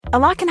A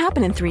lot can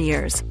happen in 3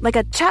 years, like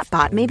a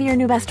chatbot may be your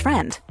new best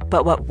friend.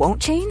 But what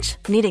won't change?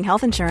 Needing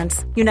health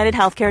insurance. United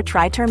Healthcare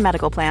Tri-Term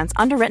Medical Plans,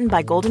 underwritten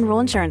by Golden Rule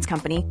Insurance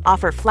Company,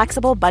 offer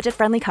flexible,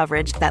 budget-friendly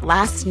coverage that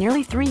lasts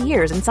nearly 3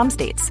 years in some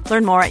states.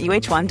 Learn more at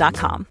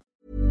uh1.com.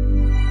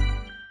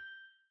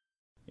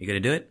 You gonna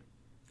do it?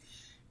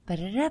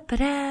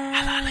 Ba-da-da-ba-da.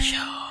 Hello,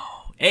 show.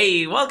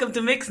 Hey, welcome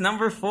to mix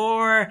number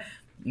 4.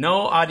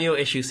 No audio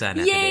issue sana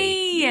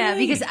today. Yeah,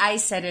 because I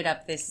set it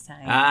up this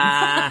time.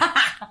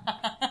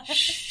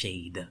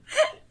 Shade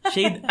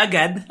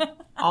agad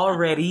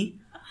already.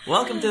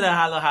 Welcome to the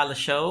Halo Halo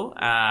show.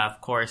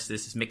 Of course,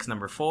 this is mix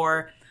number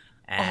 4.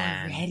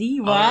 And Already?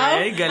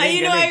 Wow.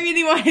 Galing. I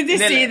really wanted to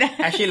say that.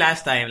 Actually,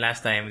 last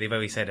time, di ba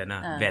we said,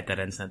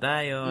 veterans na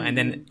tayo. And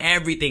then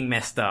everything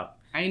messed up.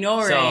 I know,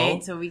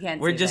 right? So we can't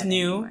We're say just that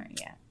new. anymore.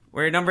 Yeah.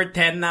 We're number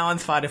 10 now on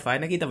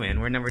Spotify. Nakita mo yun?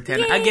 We're number 10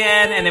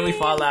 again, and then we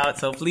fall out.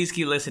 So please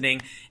keep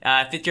listening.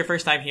 If it's your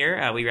first time here,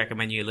 we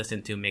recommend you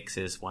listen to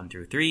mixes 1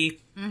 through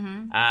 3.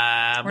 Mm-hmm.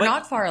 We're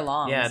not far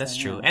along. Yeah, that's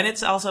true. And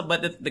it's also,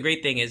 but the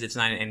great thing is it's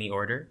not in any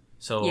order.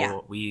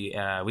 So we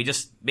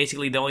just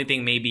basically the only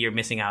thing maybe you're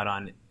missing out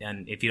on,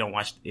 and if you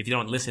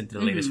don't listen to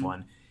the latest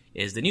one,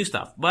 is the new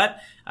stuff. But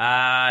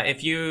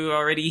if you're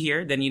already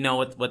here, then you know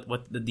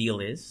what the deal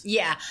is.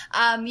 Yeah.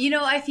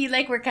 I feel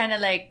like we're kind of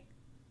like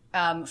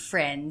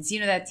Friends.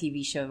 You know that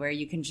TV show where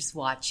you can just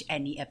watch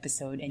any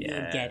episode and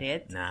you'll get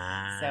it?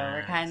 Nah. So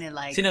we're kind of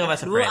like... Sino ka ba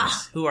sa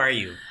Friends? Who are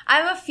you?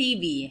 I'm a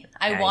Phoebe.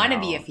 I want to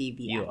be a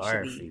Phoebe, You actually.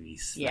 are Phoebe.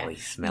 Smelly,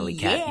 Yeah. smelly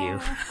cat, you.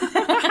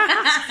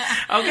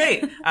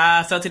 Okay.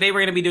 So today we're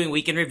going to be doing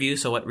weekend review.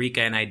 So what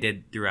Rika and I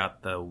did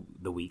throughout the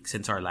week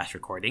since our last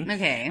recording.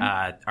 Okay.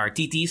 Our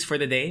TTs for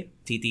the day.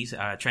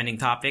 TTs, trending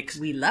topics.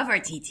 We love our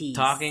TTs.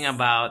 Talking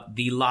about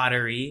the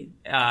lottery.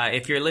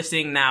 If you're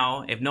listening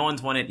now, if no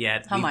one's won it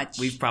yet. How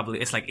much?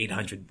 It's like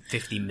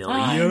 850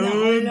 million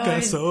Lord.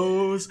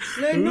 pesos.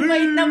 Lord,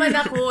 lumait naman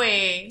ako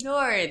eh.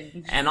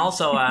 Lord. And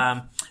also,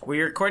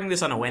 we're recording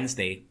this on a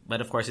Wednesday,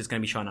 but of course it's going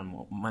to be shown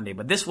on Monday.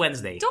 But this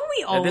Wednesday. Don't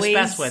we always?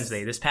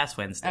 This past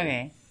Wednesday.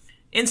 Okay.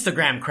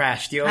 Instagram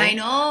crashed, yo. I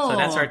know. So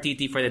that's our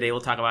TT for the day. We'll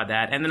talk about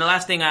that. And then the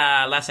last thing,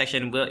 last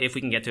section, if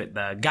we can get to it,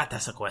 the gata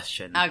sa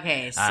question.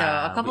 Okay, so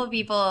a couple of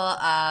people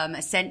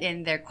sent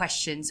in their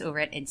questions over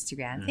at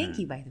Instagram. Thank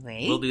you, by the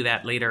way. We'll do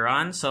that later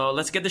on. So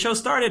let's get the show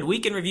started.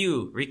 Week in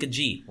review. Rika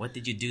G, what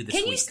did you do this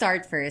week? Can you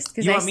start first?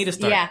 You want me to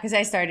start? Yeah, because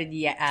I started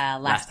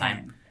last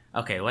time.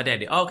 Okay, what did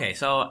I do? Okay,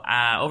 so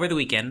over the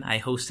weekend, I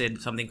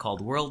hosted something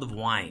called World of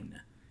Wine.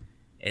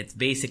 It's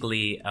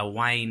basically a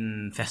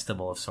wine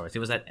festival of sorts. It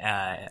was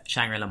at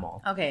Shangri-La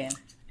Mall. Okay.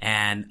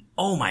 And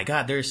oh my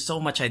God, there's so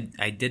much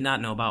I did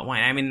not know about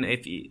wine. I mean,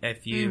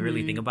 if you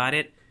really think about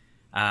it,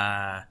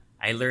 I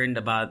learned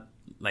about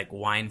like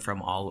wine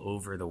from all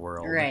over the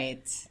world.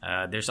 Right.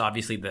 There's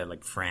obviously the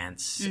like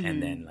France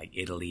and then like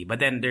Italy, but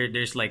then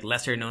there's like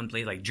lesser known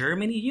places like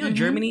Germany. You know,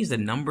 Germany is the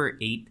number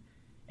 8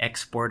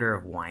 exporter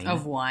of wine.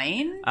 Of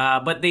wine?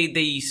 But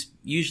they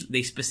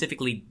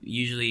specifically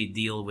usually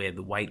deal with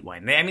white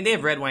wine. I mean, they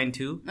have red wine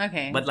too.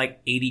 Okay. But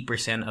like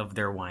 80% of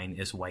their wine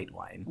is white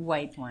wine.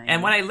 White wine.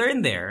 And what I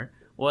learned there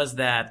was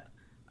that,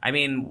 I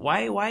mean,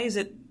 why is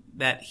it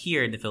that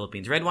here in the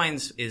Philippines, red wine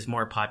is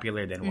more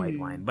popular than white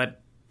wine?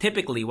 But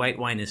typically, white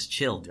wine is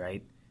chilled,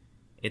 right?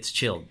 It's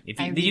chilled.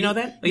 Did you know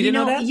that? You didn't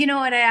know that? You know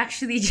what? I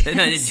actually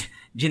just...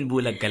 Gin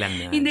bulag ka lang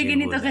na. Hindi, gin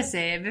ganito bulag.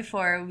 kasi,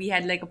 before we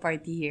had like a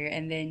party here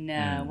and then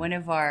one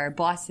of our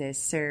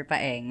bosses, Sir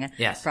Paeng,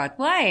 brought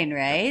wine,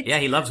 right? Yeah,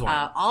 he loves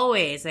wine.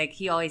 Always. Like,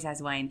 he always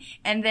has wine.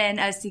 And then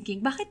I was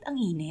thinking, bakit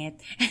ang init?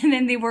 And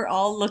then they were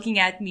all looking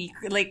at me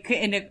like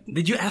in a...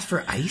 Did you ask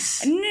for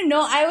ice?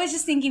 No, I was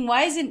just thinking,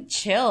 why isn't it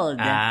chilled?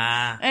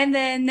 And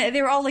then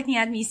they were all looking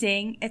at me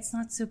saying, it's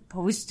not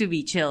supposed to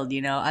be chilled,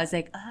 you know? I was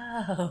like,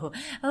 oh,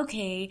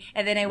 okay.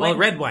 And then I went... Well,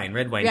 red wine.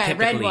 Yeah, Typically,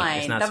 red wine.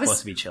 it's not supposed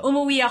to be chilled.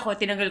 Umuwi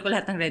ako, tinanggal ko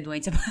lahat ng red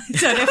wine sa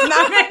ref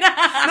namin.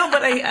 No,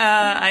 but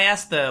I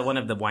asked one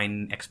of the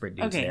wine expert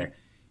dudes there.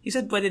 He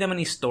said, pwede naman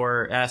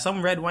i-store.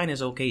 Some red wine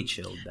is okay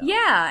chilled. Though.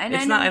 Yeah. And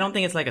it's not, I don't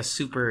think it's like a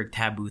super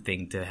taboo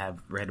thing to have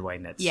red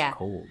wine that's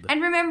cold.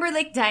 And remember,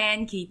 like,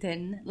 Diane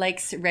Keaton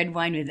likes red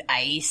wine with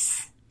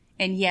ice.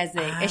 And he has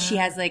she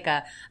has like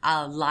a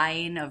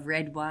line of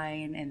red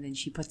wine and then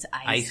she puts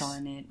ice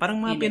on it.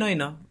 Parang mga Pinoy,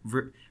 no?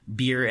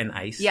 Beer and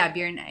ice. Yeah,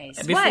 beer and ice.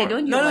 Why?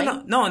 Don't you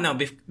like? No.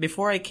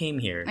 Before I came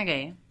here,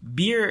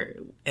 beer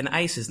and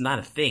ice is not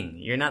a thing.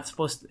 You're not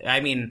supposed to,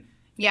 I mean...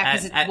 Yeah,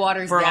 because it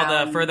waters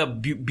down. For the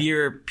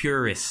beer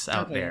purists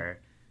out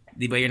there,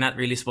 diba, you're not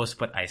really supposed to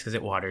put ice because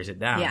it waters it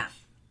down. Yeah.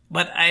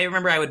 But I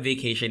remember I would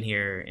vacation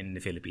here in the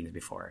Philippines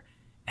before.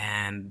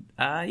 And,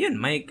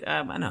 may,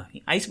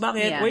 ice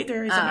bucket,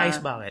 waiter, isang ice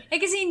bucket.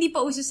 Kasi hindi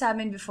pa uso sa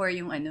amin before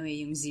yung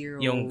yung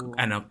zero. Yung,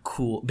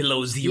 cool,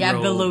 below zero. Yeah,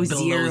 below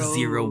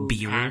zero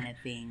beer. Kind of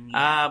thing.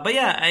 But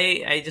yeah,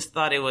 I just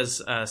thought it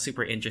was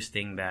super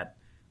interesting that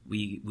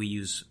we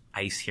use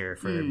ice here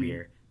for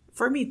beer.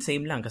 For me, it's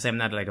same lang because I'm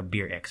not like a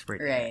beer expert.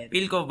 Right.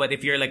 Feel ko, but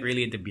if you're like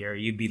really into beer,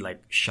 you'd be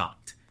like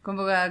shocked.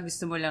 Kumbaga,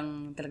 gusto mo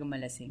lang talaga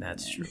malasing.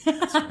 That's true.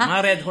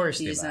 Mga Red Horse,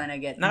 you diba? just wanna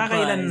get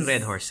Nakakailan buzz.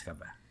 Red Horse ka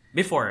ba?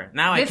 Before.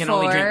 Now I can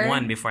only drink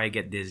one before I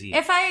get dizzy.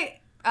 If I,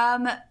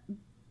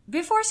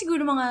 before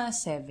siguro mga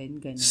 7,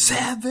 ganun.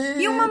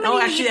 7? Yung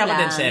mga actually ako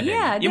din 7.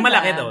 Yeah, yung diba?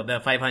 malaki though, the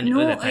 500.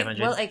 No, the 500.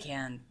 well, I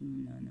can't.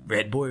 No.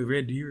 Red boy,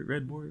 red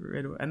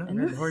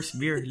horse,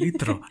 beer,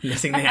 litro.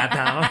 Lasing na yata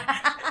ako.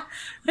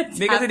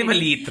 Because di ba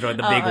litro,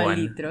 the big one?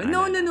 Litro.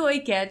 No, I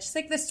can't. Just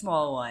like the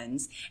small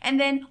ones. And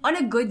then, on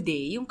a good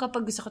day, yung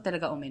kapag gusto ko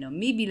talaga uminom,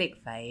 maybe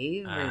like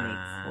 5 or like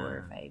 4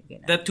 or 5.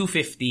 Ganun. The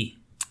 250.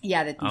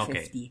 Yeah, the 250.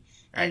 Okay.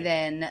 Right. And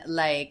then,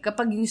 like,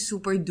 kapag yung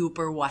super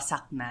duper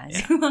wasak na,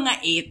 so mga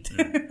 8.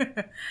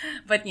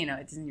 But, it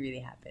doesn't really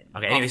happen.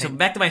 Okay, anyway, so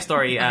back to my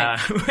story. I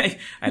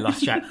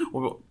lost track.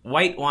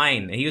 White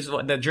wine. He was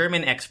the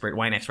German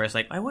wine expert. Is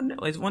like, I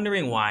was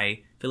wondering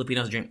why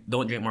Filipinos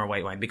don't drink more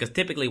white wine, because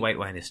typically white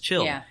wine is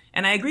chilled. Yeah.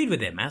 And I agreed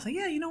with him. I was like,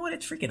 yeah, you know what?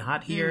 It's freaking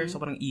hot here. So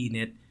parang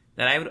init.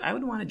 That I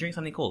would want to drink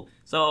something cold.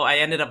 So I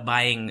ended up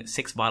buying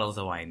 6 bottles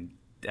of wine.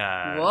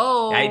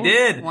 Whoa! I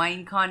did.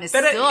 Wine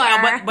connoisseur.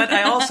 But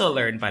I also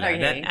learned pala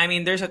that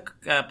there's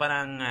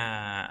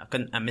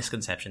a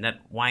misconception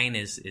that wine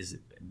is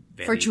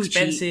very for chuchi,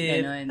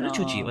 expensive.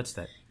 Chuchi? What's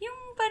that? Yung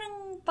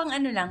parang pang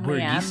ano lang,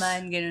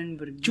 mayaman, ganun.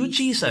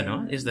 Chuchi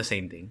is the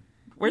same thing.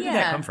 Where did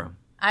that come from?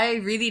 I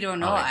really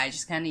don't know. I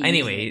just kind of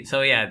anyway.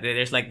 So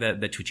there's like the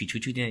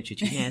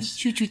chuchi-chuchiness.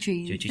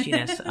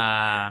 Chuchi-chuchiness.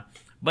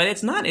 But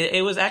it's not.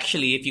 It was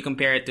actually, if you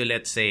compare it to,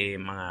 let's say,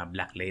 mga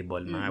black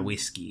label, mga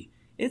whiskey.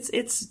 It's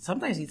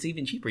sometimes it's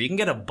even cheaper. You can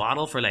get a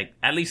bottle for like,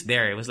 at least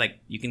there, it was like,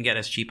 you can get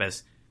as cheap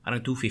as, I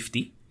don't know,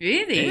 $250.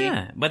 Really?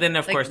 Yeah. But then,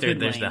 of course,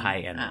 there's the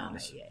high-end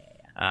ones.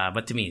 Yeah.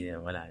 But to me,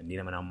 wala. Hindi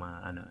naman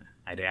ako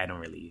I don't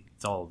really,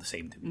 it's all the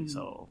same to me.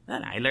 So,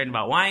 I learned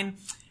about wine.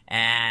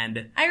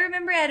 And I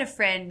remember I had a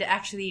friend,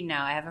 actually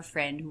now I have a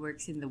friend who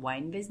works in the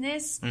wine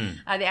business.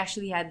 They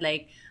actually had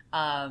like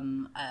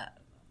an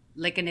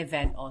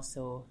event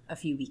also a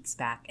few weeks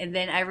back. And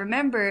then I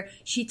remember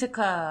she took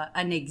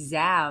an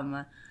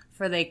exam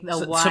for like the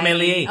wine.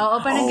 Sommelier.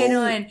 Parang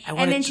ganun.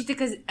 And then she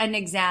took an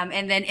exam.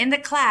 And then in the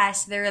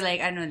class, there were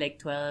like, I don't know, like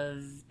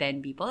 12,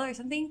 10 people or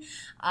something.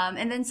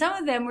 And then some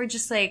of them were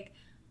just like,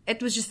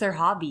 it was just their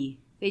hobby.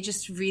 They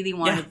just really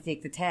wanted to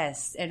take the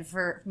test.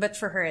 But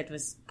for her, it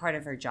was part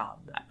of her job.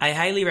 I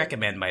highly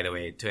recommend, by the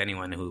way, to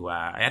anyone who,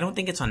 I don't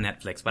think it's on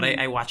Netflix, but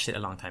I watched it a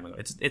long time ago.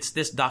 It's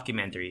this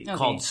documentary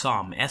called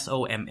SOM,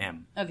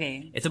 SOMM.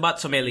 Okay. It's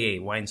about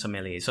wine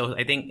sommelier. So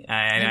I think,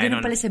 I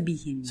don't pala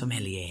sabihin.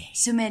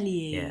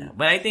 Sommelier. Yeah.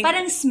 But I think,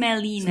 parang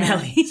smelly na.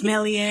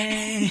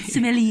 Sommelier.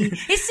 Sommelier.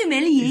 It's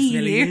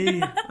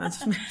sommelier.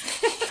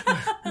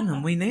 Ano,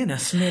 amoy na yun,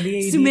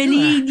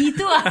 Sommelier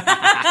dito.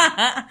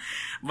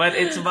 But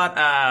it's about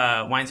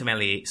wine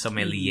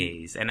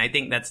sommeliers, and I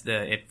think that's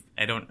I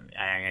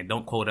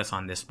don't quote us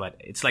on this, but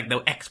it's like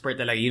the expert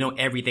that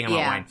everything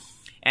about wine,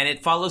 and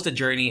it follows the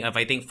journey of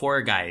I think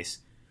 4 guys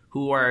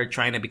who are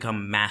trying to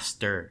become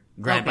grandmaster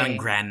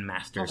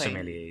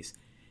sommeliers,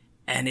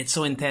 and it's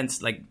so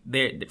intense. Like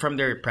from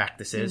their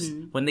practices,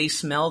 when they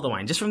smell the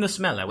wine, just from the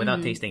smell,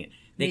 without tasting it,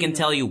 they can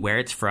tell you where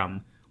it's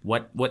from.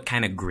 What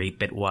kind of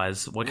grape it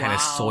was, what kind of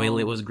soil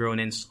it was grown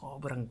in.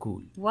 Sobrang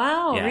cool.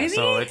 Wow, really?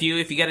 So if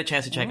you get a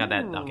chance to check out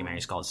that documentary,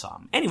 it's called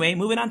SOM. Anyway,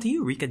 moving on to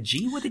you, Rika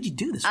G. What did you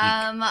do this week?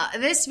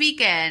 This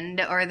weekend,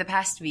 or the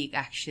past week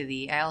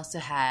actually, I also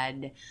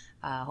had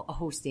a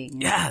hosting.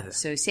 Yeah.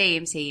 So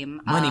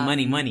same.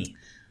 Money.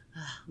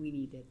 We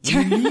need it.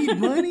 We need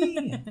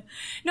money.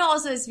 No,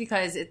 also it's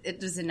because it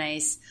was a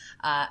nice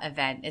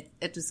event.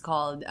 It was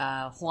called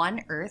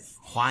Juan Earth.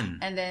 Juan.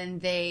 And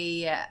then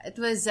it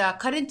was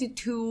cut into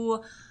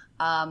 2,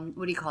 what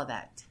do you call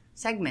that?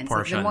 Segments.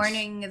 Portions.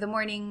 Like the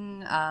morning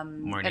morning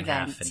event.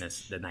 Half and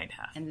the night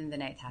half. And then the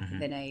night half.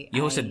 Then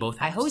you hosted both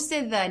halves? I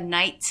hosted the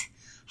night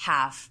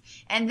half.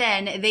 And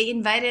then they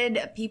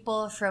invited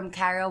people from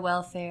Cara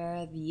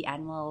Welfare, the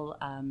animal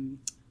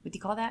what do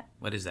you call that?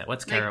 What is that?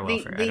 What's Cara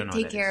Welfare? They I don't know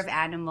take what that care is. of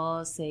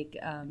animals. Like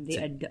what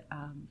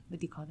do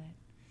you call that?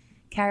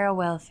 Cara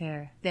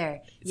Welfare.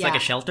 There. It's like a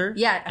shelter?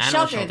 Yeah, a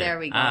Animal shelter. There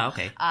we go. Ah,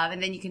 okay.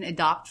 And then you can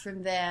adopt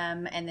from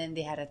them. And then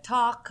they had a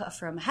talk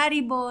from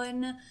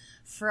Haribon.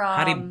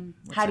 From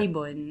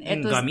Haribon.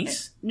 It was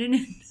gummies? No.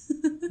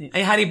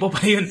 Ay, Haribo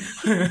pa yun.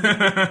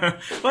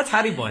 What's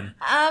Haribon?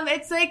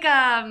 It's like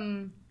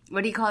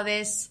what do you call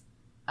this?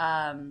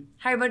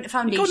 Haribon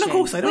Foundation. Ikaw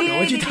nag-host. I don't know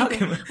what you're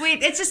talking about.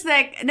 Wait, it's just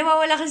like,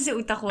 nawawala kasi sa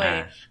utak ko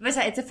eh.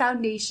 Basta, it's a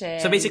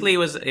foundation. So basically,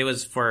 it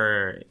was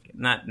for,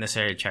 not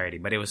necessarily charity,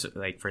 but it was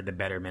like for the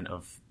betterment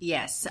of...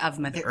 Yes, of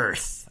Mother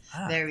Earth.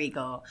 There we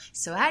go.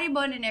 So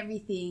Haribon and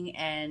everything,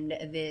 and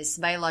this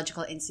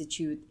biological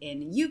institute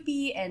in UP,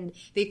 and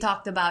they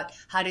talked about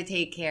how to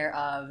take care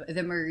of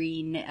the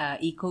marine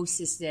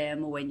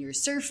ecosystem when you're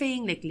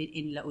surfing, like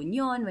in La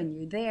Union, when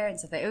you're there, and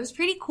stuff like that. It was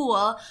pretty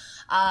cool.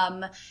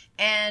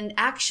 And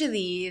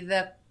actually,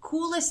 the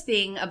coolest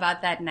thing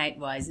about that night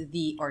was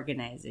the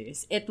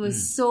organizers. It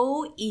was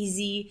so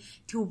easy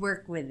to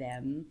work with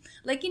them.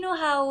 Like, you know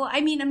how,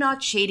 I mean, I'm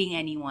not shading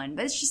anyone,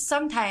 but it's just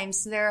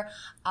sometimes there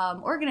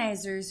are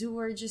organizers who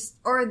are just,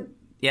 or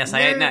Yes,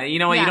 you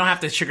know what? You don't have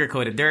to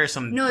sugarcoat it. There are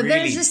some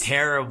really just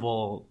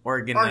terrible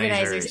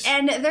organizers.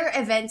 And their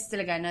events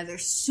talaga na they're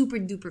super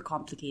duper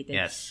complicated.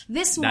 Yes.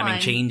 This Daming one.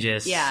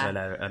 changes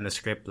on the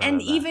script.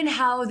 And even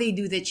how they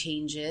do the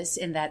changes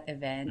in that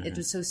event, it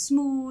was so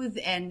smooth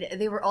and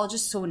they were all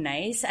just so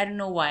nice. I don't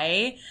know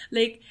why.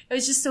 Like, it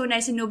was just so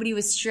nice and nobody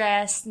was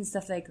stressed and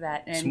stuff like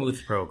that. And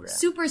smooth program.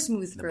 Super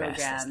smooth the program.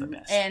 Best, the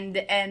best. And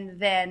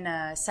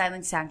then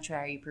Silent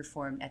Sanctuary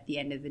performed at the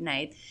end of the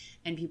night.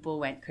 And people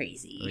went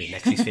crazy. Wait,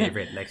 Lexi's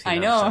favorite. Lexi I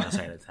know. loves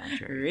Silent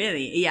Sanctuary.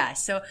 Really? Yeah.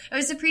 So it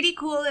was a pretty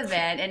cool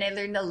event and I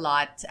learned a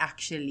lot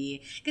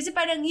actually. Kasi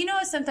parang,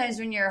 sometimes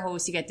when you're a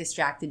host, you get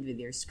distracted with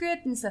your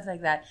script and stuff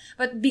like that.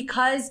 But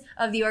because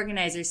of the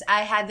organizers,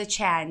 I had the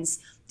chance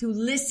to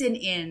listen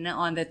in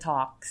on the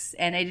talks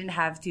and I didn't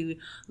have to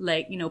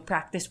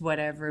practice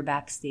whatever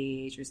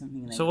backstage or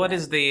something like that. So what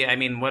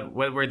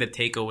what were the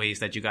takeaways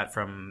that you got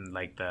from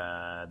like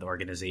the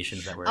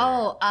organizations that were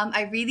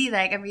I'm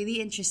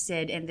really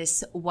interested in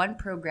this one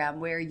program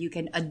where you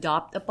can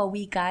adopt a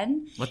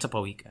pawikan. What's a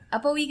pawikan? A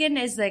pawikan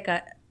is like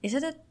is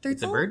it a turtle?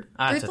 It's a bird?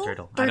 It's a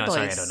turtle. I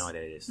don't know what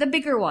it is. The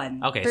bigger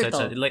one. Okay, turtle.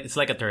 So it's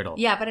like a turtle.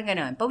 Yeah, parang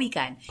ganon.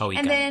 Pawikan.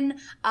 And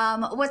then,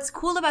 what's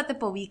cool about the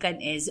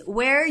pawikan is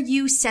where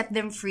you set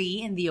them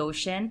free in the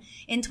ocean,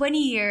 in 20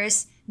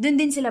 years, dun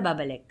din sila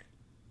babalik.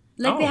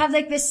 Like, they have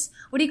like this,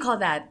 what do you call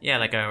that? Yeah,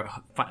 like a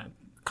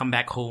come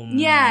back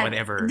home,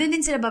 whatever. Dun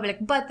din sila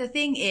babalik. But the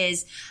thing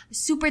is,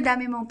 super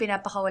dami mong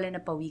pinapakawalan na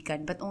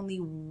pawikan, but only,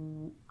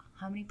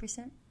 how many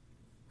 %?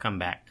 Come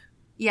back.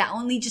 Yeah,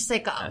 only just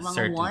like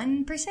mga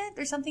 1%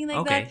 or something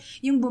like that.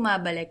 Yung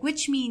bumabalik,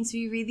 which means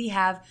we really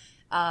have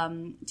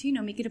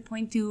to make it a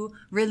point to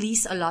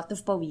release a lot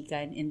of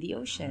pawikan in the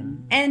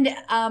ocean. And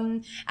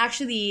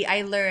actually,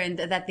 I learned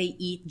that they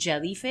eat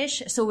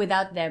jellyfish. So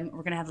without them,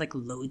 we're gonna have like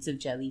loads of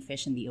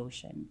jellyfish in the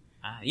ocean.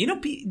 Do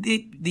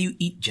you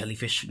eat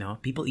jellyfish? No,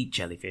 people eat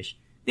jellyfish.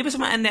 Di ba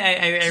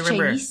I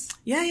remember. Chinese?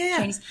 Yeah.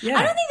 Chinese. Yeah.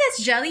 I don't think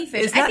that's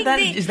jellyfish.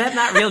 Is that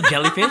not real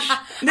jellyfish?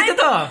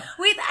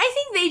 Wait, I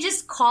think they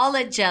just call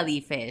it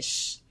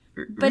jellyfish.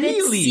 But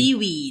really? It's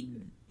seaweed.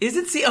 Is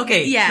it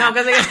okay? Yeah. No,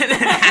 because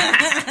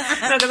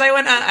I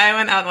went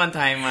out one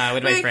time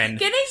with my friend.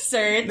 Can I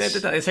search?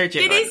 Search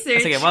it. Can I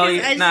search? Okay, well,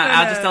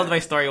 I'll just tell my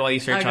story while you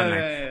search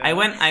online. I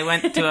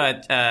went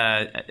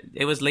to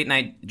it was late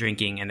night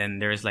drinking, and then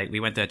there's we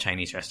went to a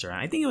Chinese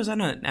restaurant. I think it was on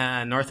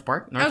a North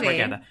Park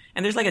yata.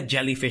 And there's like a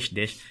jellyfish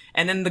dish.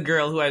 And then the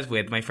girl who I was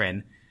with, my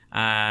friend,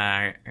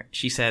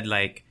 she said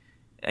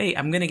hey,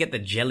 I'm gonna get the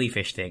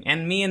jellyfish thing.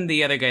 And me and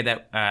the other guy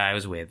that I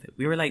was with,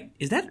 we were like,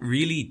 is that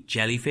really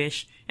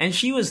jellyfish? And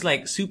she was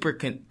super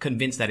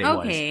convinced that it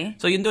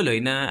was. So yun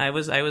tuloy na I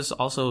was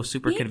also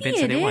super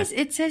convinced that it was.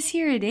 It says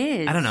here it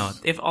is. I don't know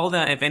if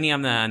any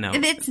of the no.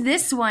 It's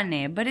this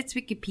one but it's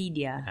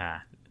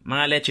Wikipedia.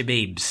 Mga leche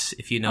babes,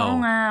 if you know.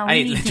 Oh nga,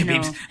 we need leche to know.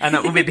 babes.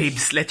 Ube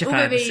babes, leche Ube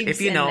fans. babes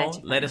If you know,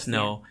 and let us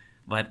know.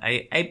 But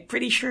I'm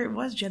pretty sure it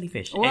was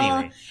jellyfish. Well,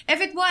 anyway.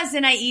 If it was,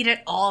 then I eat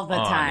it all the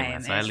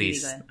time. So at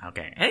least.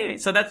 Okay. Anyway,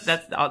 so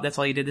that's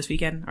all you did this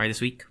weekend? Or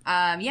this week?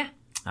 Yeah.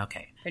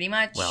 Okay. Pretty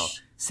much. Well,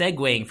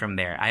 segueing from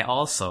there, I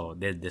also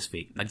did this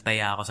week.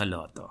 Nagtaya ako sa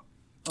lotto.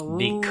 Ooh.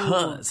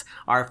 Because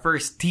our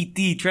first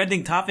TT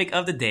trending topic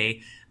of the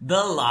day,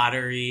 the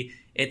lottery,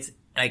 it's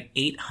like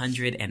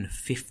 850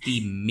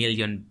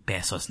 million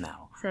pesos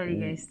now. Sorry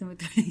guys.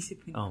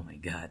 Oh my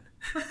God.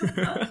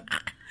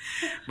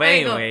 But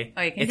anyway,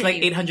 it's like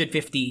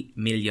 850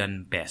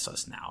 million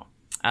pesos now.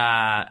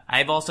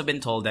 I've also been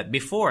told that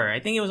before, I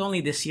think it was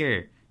only this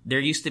year,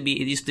 it used to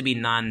be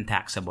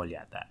non-taxable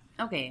yata.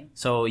 Okay.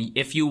 So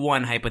if you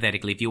won,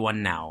 hypothetically, if you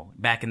won now,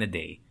 back in the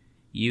day,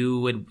 you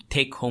would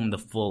take home the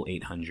full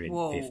 850.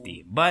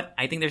 Whoa. But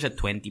I think there's a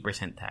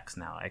 20% tax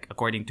now,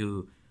 according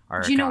to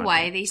our Do you know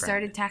why they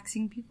started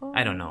taxing people?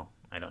 I don't know.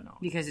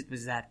 Because it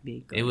was that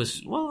big. It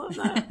was,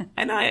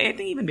 I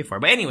think even before.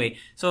 But anyway,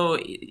 so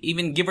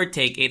even give or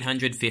take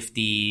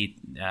 850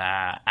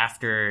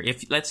 after,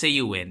 if let's say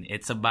you win,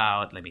 it's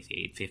about, let me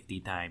see, 850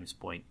 times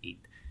 0.8.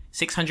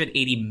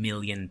 680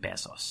 million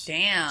pesos.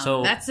 Damn.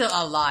 So that's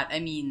a lot. I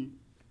mean,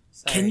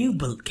 sorry.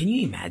 Can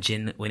you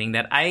imagine winning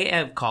that? I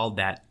have called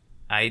that,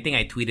 I think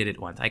I tweeted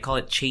it once. I call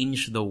it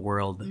change the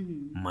world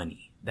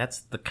money. That's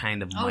the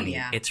kind of money.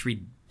 Yeah. It's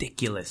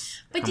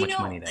ridiculous but how much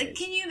money that is.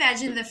 Can you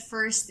imagine the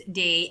first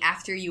day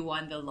after you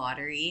won the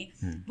lottery?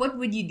 What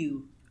would you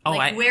do?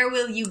 Where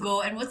will you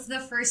go? And what's the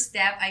first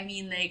step? I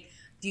mean,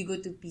 do you go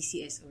to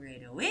PCSO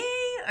right away?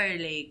 Or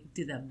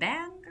to the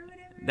bank or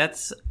whatever?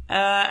 That's,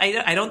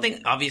 I don't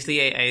think,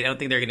 obviously, I don't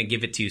think they're going to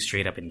give it to you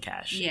straight up in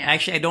cash. Yeah.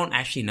 Actually, I don't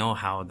actually know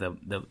how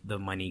the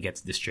money gets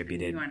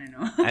distributed. You want to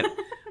know?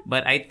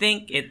 But I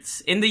think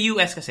it's, in the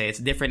US, kasi, it's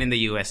different in the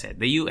US.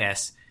 The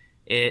US,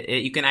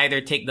 you can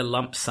either take the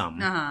lump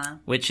sum,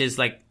 which is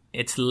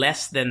it's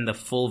less than the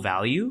full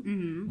value,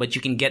 but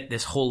you can get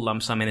this whole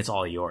lump sum and it's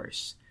all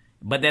yours.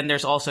 But then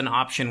there's also an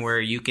option where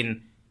you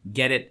can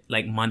get it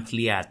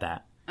monthly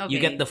ata. Okay. You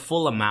get the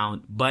full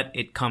amount, but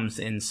it comes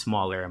in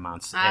smaller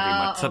amounts every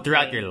month. So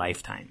throughout your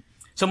lifetime.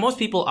 So most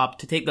people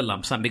opt to take the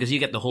lump sum because you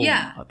get the whole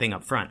thing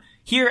up front.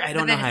 Here, I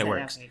don't know how it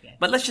works.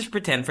 But let's just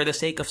pretend, for the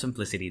sake of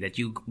simplicity, that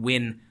you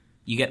win,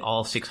 you get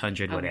all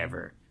 600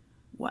 whatever.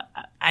 What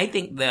I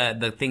think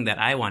the thing that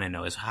I want to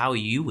know is how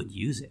you would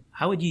use it.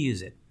 How would you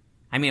use it?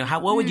 I mean,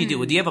 what would you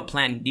do? Do you have a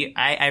plan?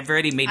 I've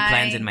already made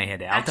plans in my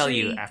head. I'll tell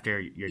you after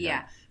you're done.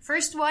 Yeah.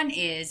 First one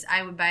is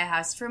I would buy a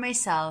house for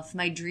myself,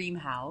 my dream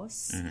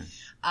house.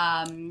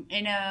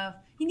 In a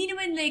hindi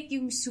naman like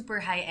yung super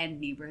high-end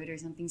neighborhood or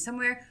something.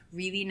 Somewhere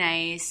really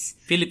nice.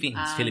 Philippines.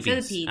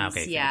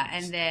 Okay, yeah.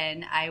 And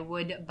then I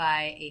would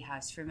buy a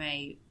house for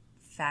my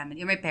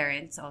family, or my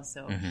parents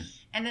also.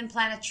 And then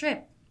plan a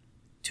trip.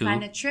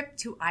 Plan a trip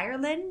to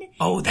Ireland.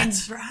 Oh,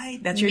 that's right.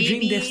 That's your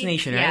dream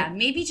destination, right? Yeah,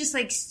 maybe just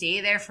like stay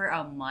there for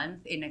a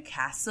month in a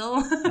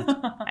castle.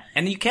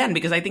 And you can,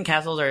 because I think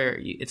castles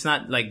it's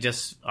not like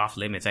just off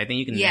limits. I think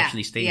you can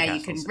actually stay in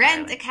castles. Yeah, you can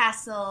rent a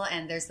castle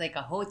and there's like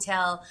a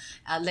hotel,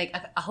 like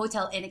a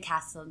hotel in a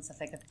castle and stuff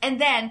like that. And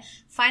then,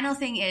 final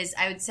thing is,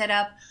 I would set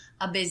up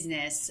a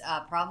business,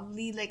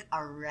 probably like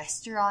a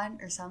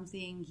restaurant or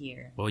something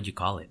here. What would you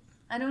call it?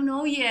 I don't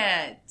know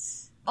yet.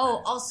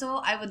 Oh,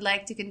 also, I would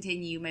like to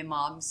continue my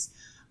mom's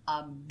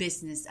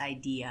business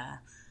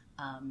idea.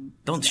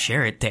 Don't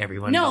share it to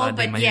everyone. No,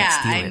 but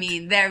I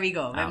mean, there we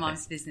go. My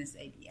mom's business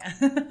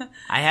idea.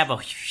 I have a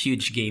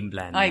huge game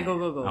plan. Alright,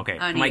 go. Okay,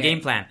 my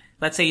game plan.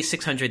 Let's say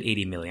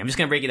 680 million. I'm just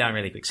going to break it down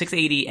really quick.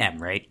 680M,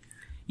 right?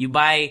 You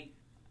buy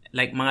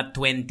like mga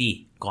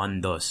 20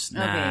 condos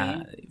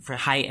for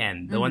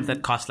high-end. The ones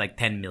that cost like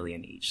 10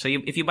 million each. So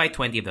if you buy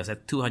 20 of those,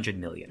 that's 200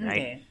 million,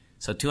 right? Okay.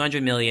 So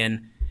 200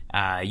 million...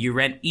 you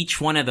rent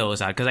each one of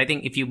those out, because I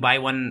think if you buy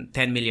 10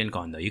 million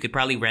condo, you could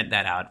probably rent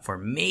that out for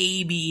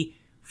maybe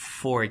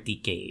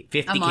 40K,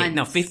 50K,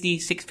 no, 50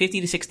 to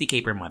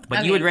 60K per month.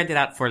 But you would rent it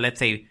out for, let's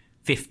say,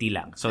 50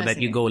 lang, so that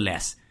you go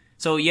less.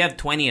 So you have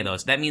 20 of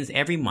those. That means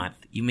every month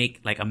you make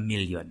like $1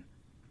 million.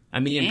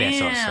 $1 million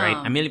pesos, right?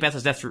 $1 million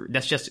pesos,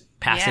 that's just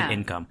passive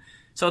income.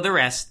 So the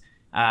rest,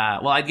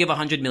 I'd give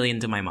 100 million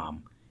to my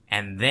mom.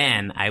 And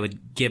then I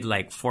would give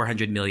like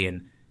 400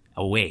 million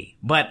away.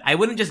 But I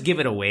wouldn't just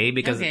give it away,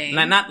 because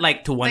not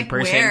like to one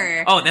person.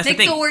 Where? Oh, that's like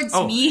the thing. Towards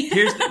me.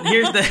 Here's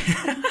the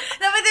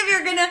Dapat if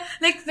you're gonna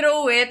like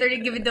throw it or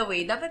give it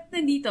away, dapat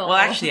nandito. Well,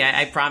 actually,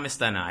 I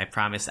promised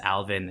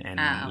Alvin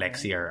and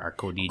Lexi, our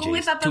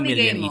co-DJs, 2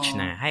 million each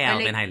na. Hi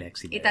Alvin, hi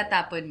Lexi.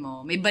 Itatapon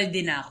mo. May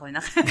balde na ako.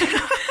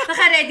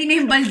 Naka-ready na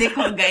yung balde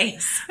ko,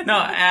 guys.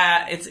 No,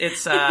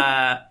 it's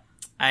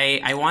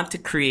I want to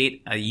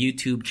create a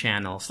YouTube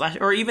channel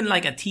 / or even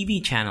like a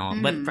TV channel,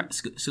 but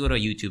siguro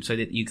YouTube, so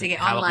that you can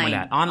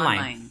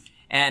online.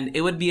 And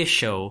it would be a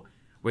show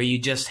where you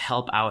just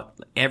help out.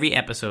 Every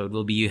episode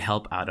will be you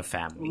help out a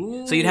family.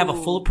 Ooh. So you'd have a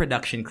full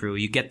production crew.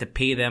 You get to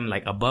pay them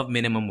like above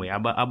minimum wage.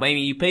 I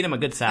mean, you pay them a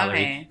good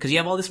salary because you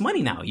have all this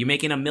money now. You're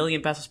making $1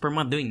 million pesos per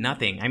month doing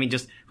nothing. I mean,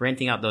 just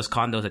renting out those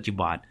condos that you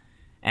bought,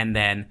 and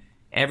then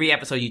every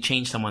episode you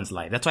change someone's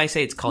life. That's why I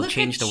say it's called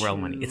Change the World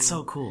Money. It's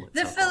so cool.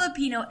 The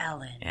Filipino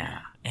Ellen.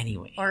 Yeah.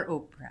 Anyway. Or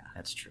Oprah.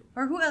 That's true.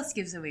 Or who else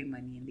gives away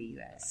money in the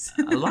U.S.?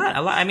 A lot.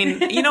 I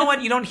mean, you know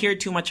what? You don't hear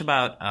too much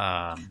about...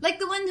 like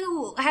the one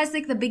who has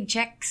like the big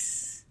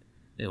checks.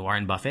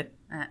 Warren Buffett?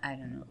 I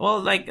don't know. Well,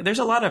 like, there's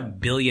a lot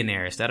of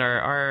billionaires that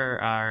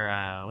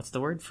are what's the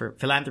word for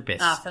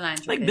philanthropists?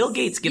 Philanthropists. Like Bill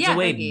Gates gives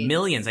away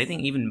millions. I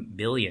think even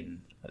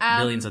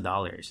billions of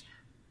dollars.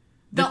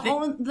 The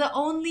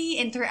only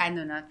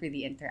not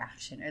really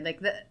interaction, or like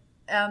the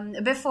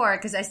before,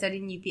 because I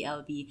studied in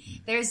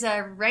UPLB, there's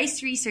a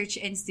Rice Research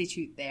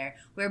Institute there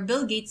where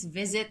Bill Gates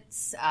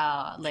visits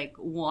like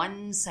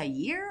once a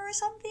year or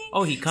something.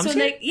 Oh, he comes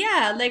here?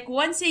 Like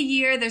once a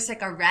year there's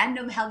like a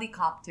random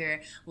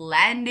helicopter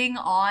landing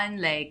on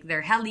like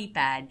their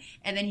helipad,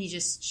 and then he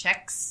just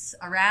checks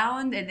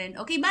around and then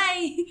okay,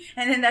 bye.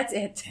 And then that's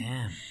it.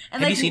 Damn.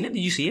 And have you seen him?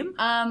 Did you see him?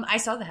 I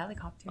saw the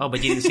helicopter. Oh,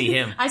 but you didn't see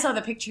him. I saw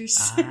the pictures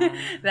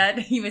that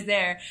he was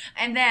there.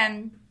 And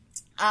then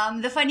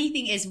the funny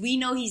thing is, we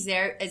know he's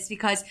there. It's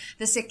because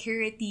the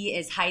security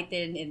is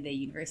heightened in the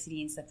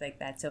university and stuff like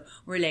that. So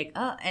we're like,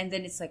 and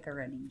then it's like a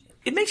running joke.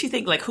 It makes you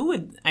think, like, who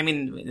would? I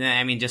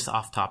mean, just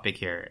off topic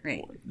here.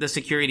 Right. The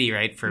security,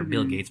 right, for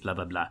Bill Gates, blah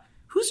blah blah.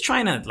 Who's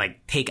trying to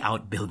like take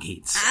out Bill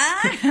Gates?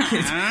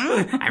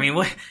 I mean,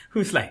 what?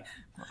 Who's like?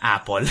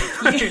 Apple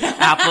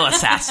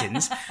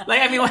assassins.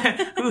 Like, I mean,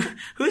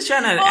 who's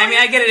trying to? I mean,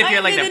 I get it if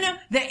you're like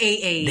the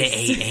AAs.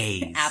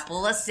 The AAs.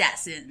 Apple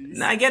assassins.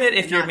 No, I get it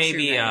if you're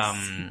maybe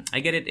I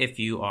get it if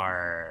you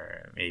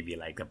are maybe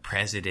like a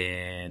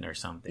president or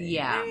something.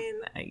 Yeah. I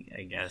mean,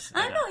 I guess.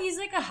 I don't know. He's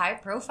like a high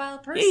profile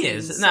person. He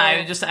is. So. No,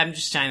 I'm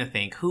just trying to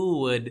think who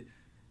would.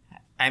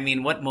 I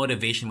mean, what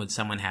motivation would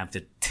someone have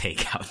to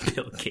take out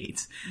Bill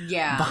Gates?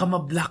 Yeah. Baka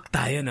ma-block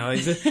tayo, no?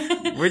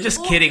 We're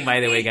just kidding, by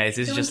the way, guys.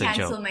 It's just a joke.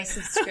 Cancel my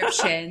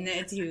subscription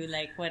to,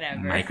 like,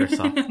 whatever.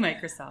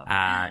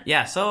 Microsoft.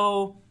 Yeah,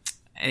 so,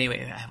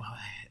 anyway,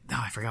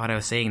 I forgot what I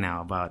was saying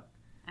now about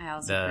I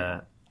also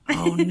forgot.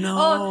 Oh,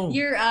 no.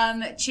 Your,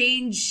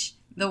 change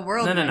the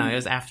world. No, it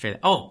was after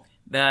that. Oh,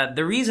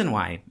 the reason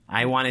why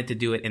I wanted to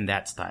do it in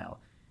that style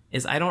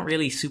is I don't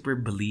really super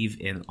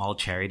believe in all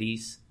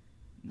charities.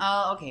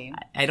 Oh, okay.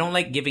 I don't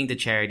like giving to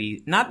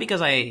charity, not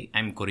because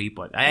I'm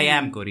kuripot. I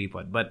am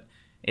kuripot, but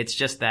it's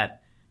just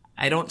that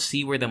I don't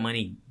see where the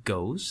money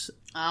goes.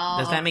 Oh,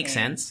 does that make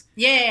sense?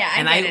 Yeah,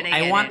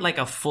 I want like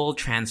a full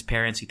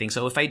transparency thing.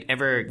 So if I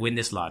ever win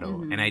this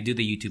lotto and I do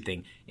the YouTube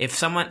thing, if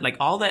someone, like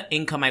all that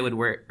income I would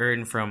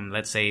earn from,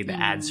 let's say, the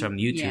ads from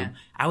YouTube,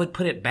 I would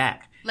put it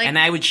back. Like, and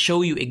I would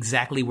show you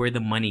exactly where the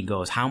money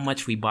goes, how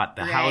much we bought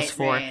the house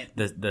for,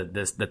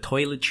 the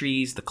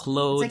toiletries, the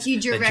clothes, it's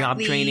like you the job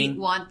training.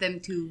 Want them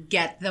to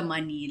get the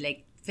money,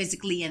 like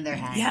physically in their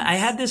hands. Yeah, I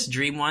had this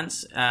dream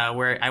once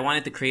where I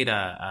wanted to create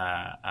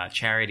a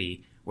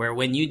charity where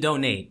when you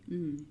donate,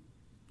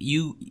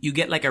 you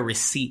get like a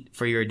receipt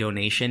for your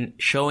donation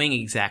showing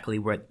exactly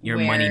what your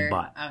money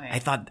bought.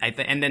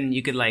 Okay. And then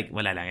you could like,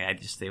 wala lang, I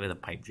just stay with a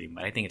pipe dream,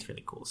 but I think it's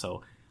really cool.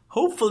 So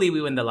hopefully we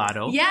win the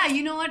lotto. Yeah,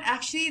 you know what?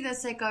 Actually,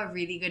 that's like a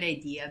really good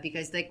idea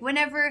because like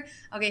whenever,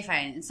 okay,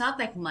 fine, it's not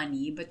like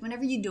money, but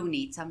whenever you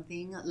donate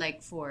something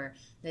like for,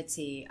 let's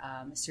say,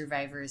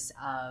 survivors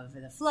of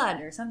the flood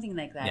or something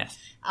like that, yes.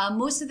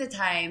 Most of the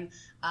time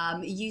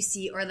you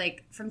see, or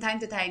like from time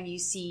to time you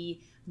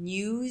see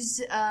news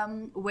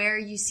where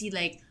you see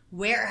like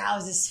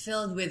warehouses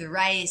filled with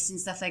rice and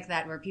stuff like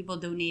that where people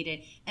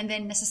donated and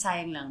then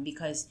nasasayang lang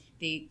because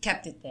they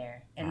kept it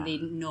there and they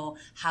didn't know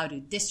how to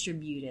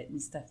distribute it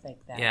and stuff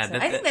like that. Yeah, so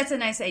I think that's a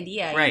nice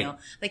idea, right. You know,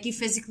 like you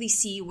physically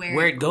see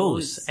where it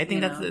goes. I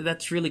think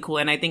that's really cool,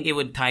 and I think it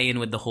would tie in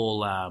with the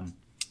whole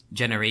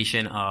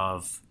generation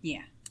of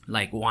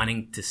like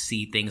wanting to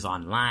see things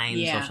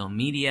online, social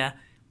media,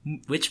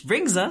 which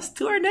brings us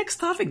to our next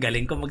topic.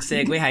 Galing ko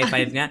mag-segue, high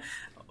five nga.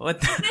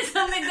 What?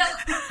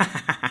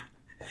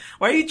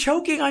 Why are you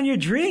choking on your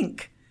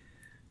drink?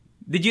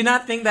 Did you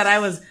not think that I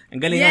was...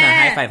 Ang galing na.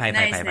 High five, high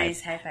five,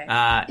 high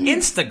five.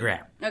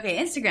 Instagram. Okay,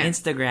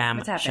 Instagram.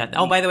 What's happening?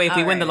 Oh, by the way, if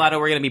we win the lotto,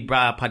 we're going to be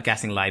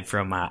podcasting live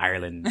from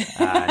Ireland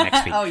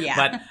next week. Oh, yeah.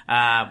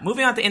 But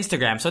moving on to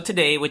Instagram. So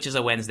today, which is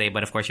a Wednesday,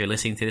 but of course you're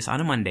listening to this on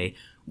a Monday,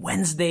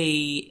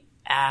 Wednesday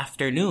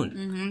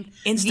afternoon.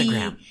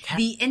 Instagram.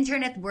 The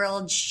internet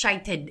world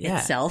shited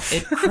itself.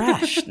 It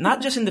crashed.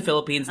 Not just in the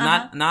Philippines,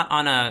 not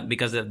on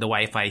because of the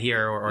Wi-Fi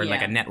here or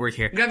like a network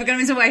here. Grabe ka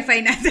naman sa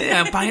Wi-Fi natin.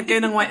 Yeah, pangit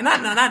kayo ng Wi-Fi.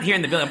 Not here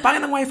in the building.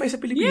 Pangit ng Wi-Fi sa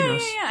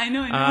Pilipinos. Yeah, I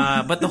know.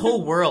 But the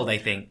whole world, I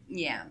think.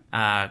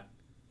 Yeah.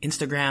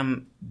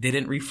 Instagram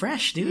didn't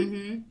refresh,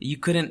 dude. You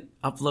couldn't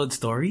upload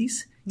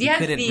stories. Do you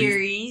have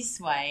theories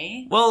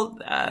why? Well,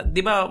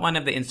 di ba one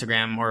of the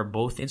Instagram or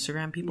both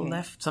Instagram people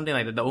left? Something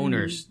like that. The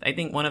owners. I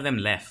think one of them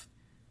left.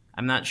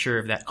 I'm not sure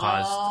if that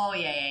caused... Oh,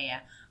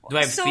 yeah. Do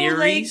I have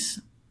theories?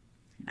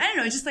 Like, I don't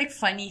know, just like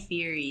funny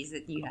theories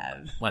that you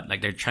have. What,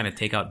 like they're trying to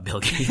take out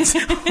Bill Gates?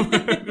 Like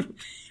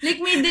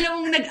may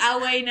dalawang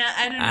nag-away na,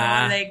 I don't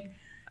know, like...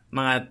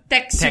 Mga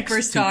tech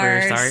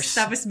superstars.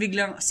 Tapos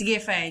biglang,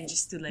 sige, fine,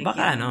 just to like,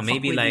 baka,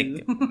 maybe like,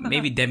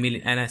 maybe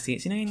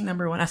sino yung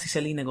number one? Si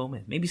Selena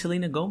Gomez. Maybe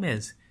Selena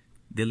Gomez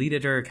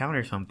deleted her account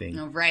or something.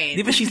 Oh, right.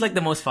 Di ba she's like the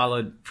most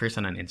followed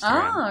person on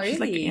Instagram? Oh, really? She's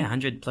like,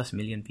 100 plus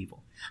million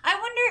people. I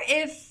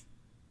wonder if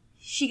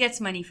she gets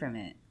money from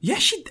it. Yeah,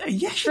 she does.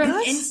 From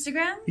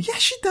Instagram? Yeah,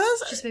 she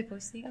does. Just by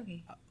posting?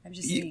 Okay. I'm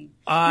just saying.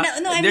 I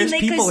there's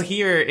mean, like, people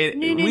here.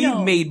 We've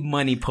made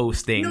money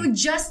posting. No,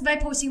 just by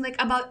posting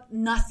like about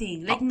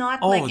nothing. Like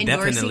not like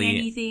endorsing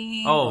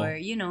anything or,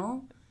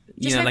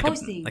 just by like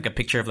posting. Like a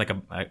picture of like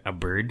a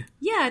bird.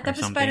 Yeah,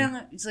 tapos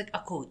parang it's like a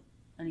quote.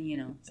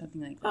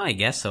 Something like that. Oh, I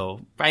guess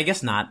so. I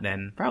guess not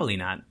then. Probably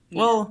not. Yeah.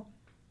 Well,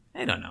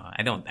 I don't know.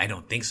 I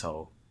don't think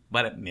so.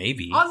 But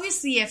maybe.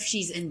 Obviously, if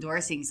she's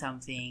endorsing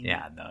something,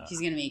 she's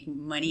going to make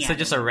money So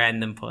just a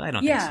random post? I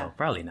don't think so.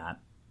 Probably not.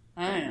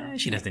 I don't know.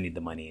 She doesn't need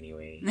the money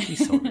anyway.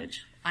 She's so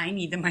rich. I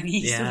need the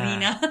money,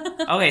 Selena.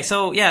 Okay,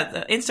 so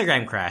the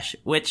Instagram crash,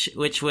 which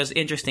was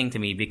interesting to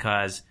me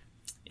because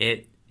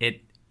it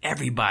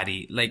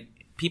everybody, like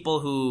people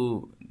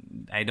who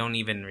I don't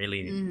even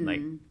really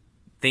like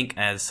think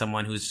as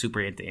someone who's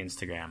super into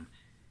Instagram,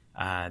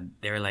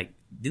 they were like,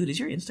 dude, is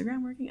your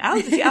Instagram working?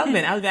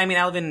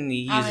 Alvin,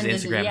 he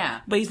uses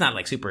Instagram, but he's not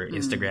like super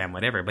Instagram,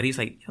 whatever. But he's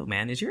like, yo,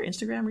 man, is your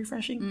Instagram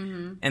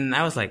refreshing? And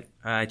I was like,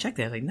 I checked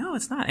it. I was like, no,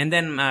 it's not. And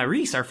then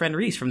Reese, our friend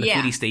Reese from the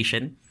foodie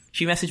station,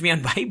 she messaged me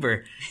on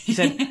Viber. She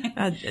said,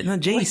 no,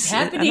 Jace, what's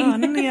happening?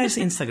 Ano nangyayari sa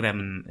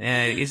Instagram?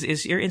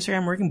 Is your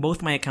Instagram working?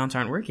 Both my accounts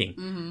aren't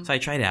working. So I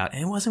tried it out,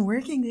 and it wasn't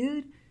working,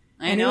 dude.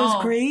 I know. It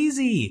was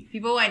crazy.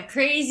 People went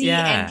crazy,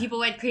 and people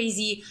went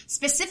crazy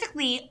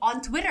specifically on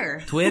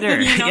Twitter.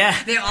 Yeah.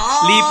 They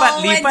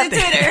all went to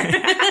Twitter.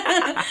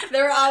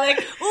 They were all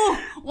like, "Ooh,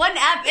 one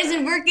app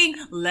isn't working.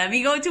 Let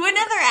me go to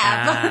another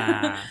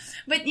app."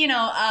 But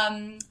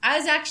I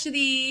was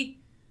actually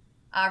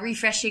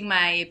refreshing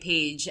my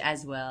page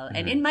as well,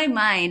 and in my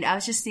mind, I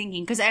was just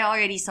thinking because I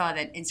already saw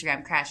that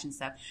Instagram crash and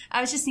stuff.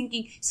 I was just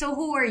thinking, so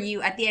who are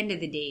you at the end of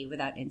the day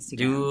without Instagram?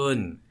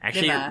 Dude,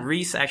 actually, Diba?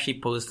 Reese actually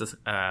posed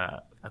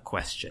a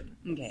question.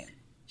 Okay.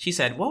 She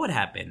said, what would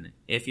happen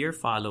if your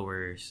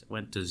followers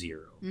went to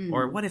zero?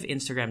 Or what if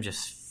Instagram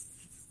just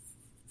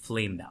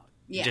flamed out?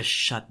 Just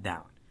shut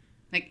down?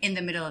 Like, in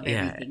the middle of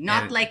everything.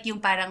 Not like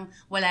yung parang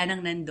wala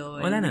nang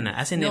nandun. Wala na.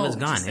 As in, it was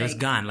gone. It was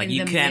gone. Like,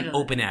 you can't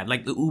open it.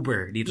 Like the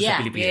Uber dito sa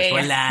Pilipinas.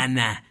 Wala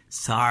na.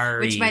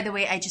 Sorry. Which, by the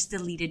way, I just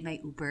deleted my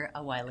Uber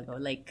a while ago.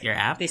 Like, your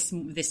app? This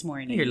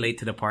morning. You're late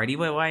to the party.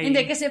 Why?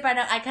 Hindi, kasi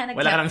parang I kind of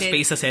kept it. Wala ka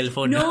space sa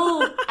cellphone.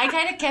 No. I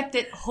kind of kept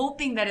it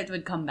hoping that it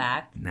would come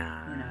back.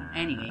 Nah. You know.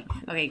 Anyway.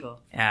 Okay, go.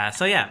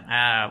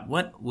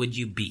 What would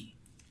you be?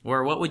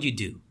 Or what would you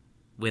do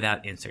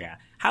without Instagram?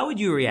 How would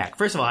you react?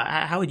 First of all,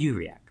 how would you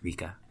react,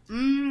 Rika?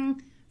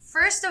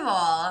 First of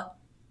all,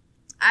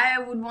 I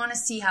would want to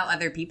see how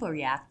other people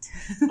react.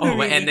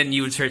 Really. And then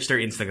you would search their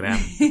Instagram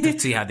to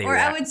see how they react.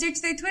 Or I would search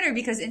their Twitter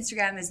because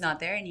Instagram is not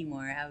there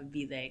anymore. I would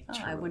be like,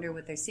 I wonder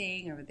what they're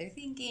saying or what they're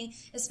thinking.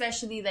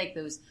 Especially like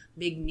those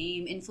big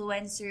name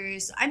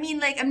influencers. I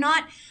mean, like, I'm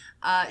not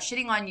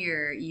shitting on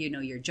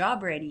your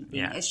job or anything.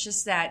 Yeah. It's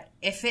just that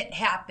if it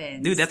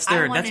happens, dude, that's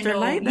their life.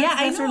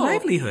 That's their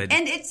livelihood,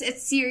 and it's a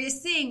serious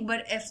thing.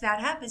 But if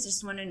that happens, I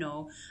just want to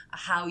know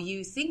how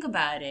you think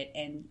about it,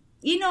 and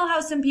you know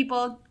how some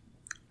people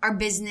are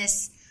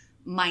business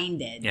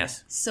minded.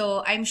 Yes.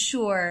 So I'm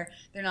sure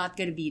they're not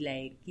gonna be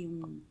like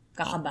yung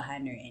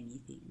kakabahan or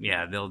anything.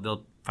 Yeah,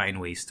 they'll find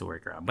ways to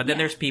work around. But then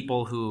there's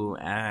people who,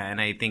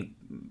 and I think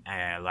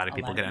a lot of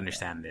people can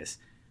understand this.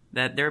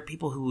 That there are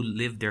people who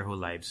live their whole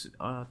lives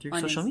through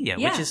social media,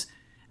 which is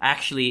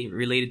actually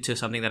related to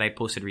something that I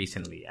posted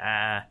recently.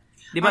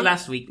 Diba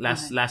last week,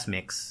 last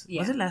mix?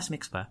 Yeah. Was it last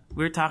mix pa?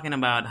 We were talking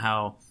about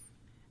how,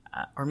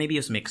 or maybe it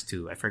was mix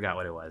 2. I forgot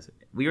what it was.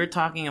 We were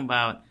talking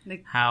about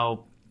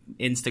how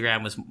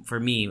Instagram was, for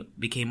me,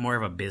 became more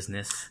of a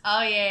business.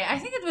 Oh, yeah. I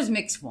think it was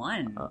mix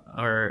 1.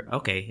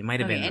 Okay, it might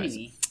have been.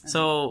 Anyway.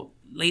 So,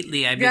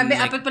 lately, I've been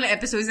like... apat pala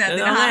episodes natin.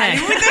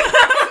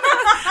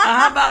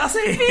 Ahaba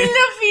kasi. Feel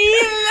na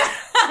feel.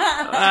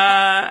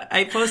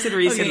 I posted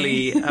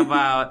recently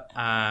about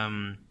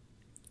how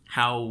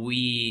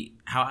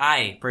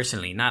I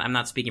personally, I'm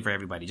not speaking for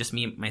everybody, just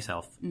me,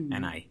 myself,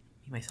 and I.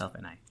 Myself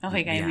and I.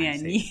 Okay, kaya mo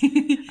yan.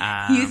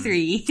 You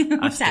three.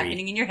 What's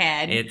happening in your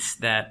head? It's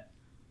that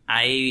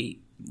I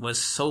was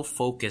so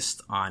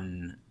focused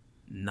on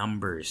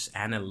numbers,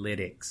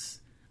 analytics,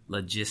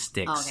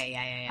 logistics. Okay,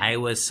 yeah. I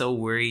was so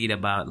worried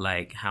about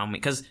like how many,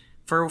 because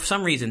for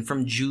some reason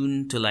from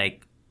June to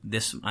like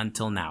this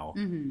until now,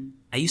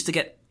 I used to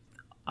get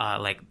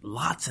like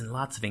lots and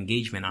lots of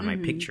engagement on my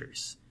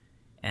pictures.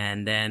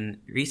 And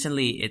then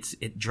recently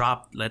it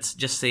dropped, let's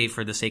just say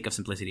for the sake of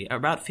simplicity,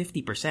 about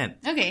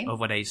 50% of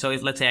what so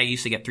if let's say I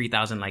used to get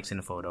 3,000 likes in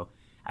a photo,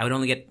 I would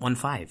only get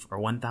 1,500 or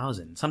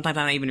 1,000. Sometimes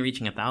I'm not even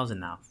reaching 1,000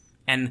 now.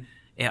 And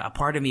a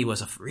part of me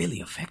was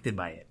really affected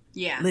by it.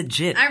 Yeah.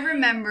 Legit. I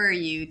remember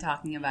you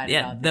talking about it.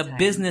 Yeah, the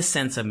business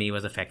sense of me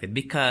was affected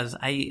because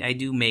I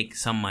do make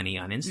some money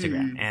on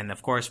Instagram. And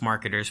of course,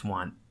 marketers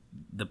want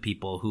the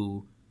people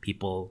who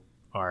people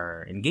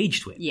are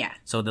engaged with. Yeah.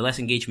 So the less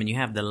engagement you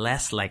have, the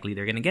less likely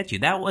they're going to get you.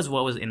 That was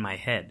what was in my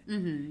head.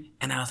 And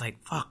I was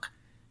like, fuck,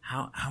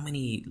 how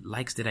many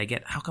likes did I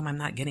get? How come I'm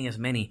not getting as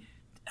many?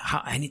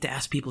 I need to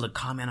ask people to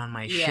comment on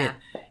my shit.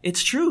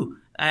 It's true.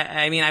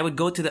 I mean, I would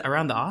go to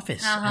around the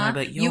office. And I'd be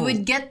like, yo. You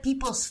would get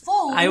people's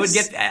phones. I would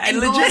get, and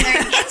legit, go on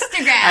their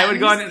Instagram. I would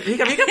go on,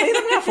 Rika, pakita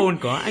mo yung phone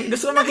ko.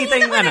 Gusto mo makita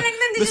yung ano.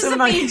 Gusto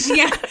mo makita.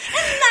 Yeah.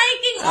 And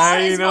liking all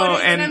his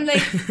photos. And I'm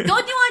like,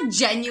 don't you want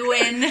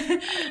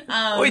genuine,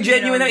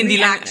 genuine hindi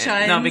reactions?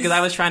 Lang, no, because I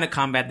was trying to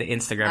combat the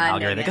Instagram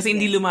algorithm. Kasi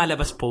hindi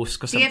lumalabas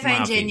post ko sa mga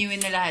fine, genuine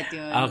na lahat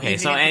yun. Okay,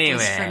 so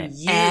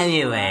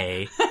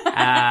anyway.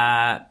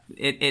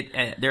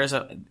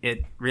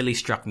 It really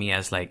struck me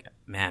as like,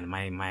 man,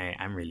 my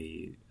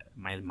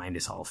mind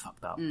is all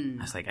fucked up. I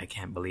was like, I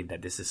can't believe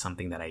that this is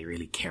something that I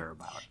really care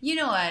about. You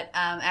know what?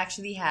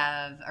 Actually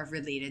have a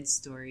related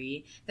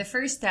story. The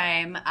first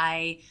time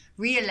I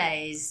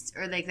realized,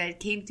 or like that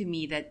came to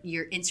me that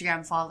your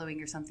Instagram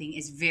following or something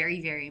is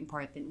very, very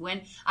important.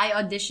 When I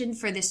auditioned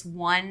for this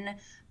one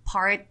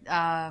part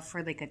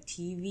for like a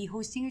TV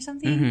hosting or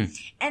something,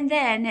 and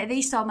then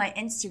they saw my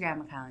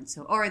Instagram account,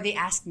 or they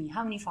asked me,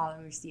 how many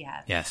followers do you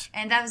have? Yes.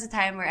 And that was a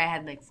time where I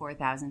had like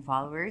 4,000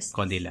 followers.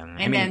 Konti lang.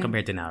 I mean,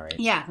 compared to now, right?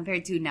 Yeah,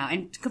 compared to now,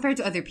 and compared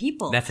to other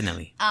people.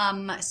 Definitely.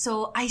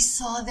 So I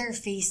saw their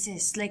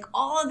faces, like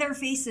all their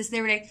faces.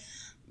 They were like,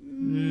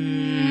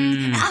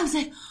 and I was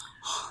like,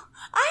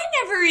 I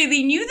never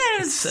really knew that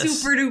it was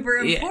super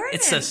duper important. Yeah,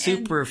 it's a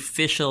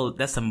superficial,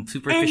 that's some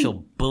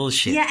superficial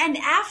bullshit. Yeah, and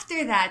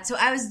after that, so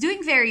I was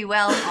doing very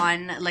well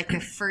on like the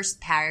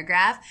first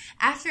paragraph.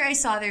 After I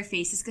saw their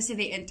faces, kasi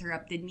they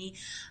interrupted me,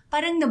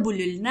 parang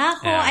nabulol na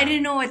ako. I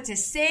didn't know what to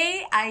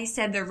say. I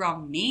said the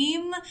wrong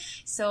name.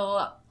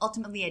 So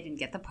ultimately, I didn't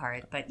get the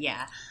part, but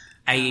yeah.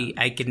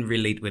 I can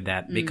relate with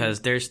that because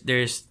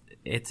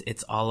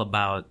it's all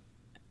about,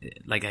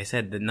 like I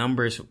said, the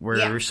numbers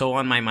were so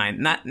on my mind.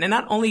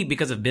 Not only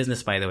because of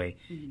business, by the way.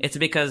 It's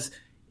because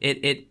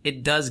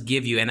it does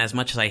give you, and as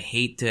much as I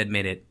hate to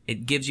admit it,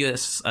 it gives you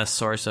a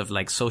source of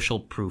like social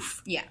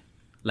proof. Yeah.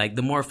 Like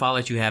the more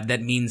followers you have,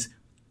 that means,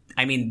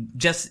 I mean,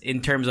 just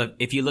in terms of,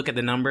 if you look at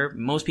the number,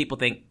 most people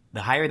think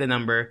the higher the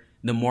number,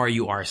 the more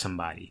you are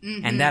somebody.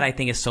 And that I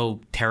think is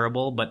so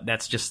terrible, but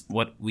that's just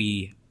what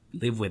we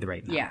live with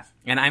right now. Yeah.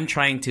 And I'm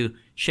trying to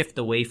shift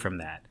away from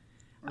that.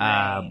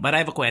 Right. But I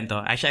have a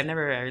cuento. Actually, I've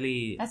never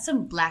really... That's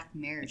some Black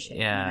Mirror shit.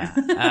 Yeah.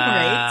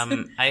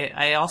 Right?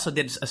 I also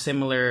did a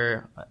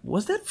similar...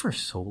 Was that for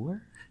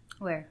Solar?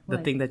 Where? The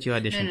What? thing that you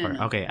auditioned No.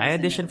 for. Okay, I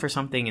auditioned for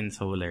something in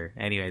Solar.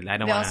 Anyway, I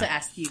don't They want also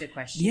asked you the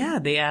question. Yeah,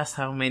 they asked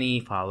how many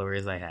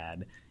followers I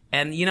had.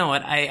 And you know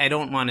what? I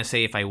don't want to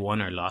say if I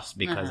won or lost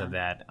because of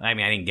that. I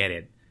mean, I didn't get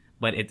it.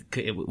 But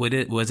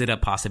was it a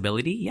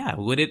possibility? Yeah.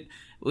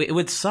 It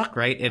would suck,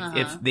 right?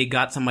 If they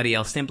got somebody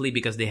else simply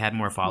because they had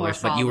more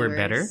followers, but you were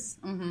better.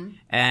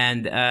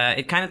 And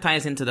it kind of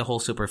ties into the whole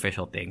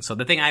superficial thing. So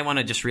the thing I want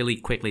to just really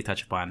quickly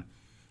touch upon,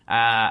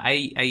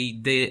 I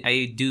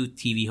do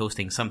TV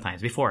hosting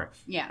sometimes before.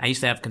 Yeah. I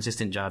used to have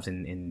consistent jobs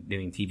in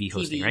doing TV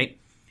hosting, right?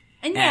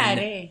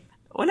 Anyari?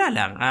 Wala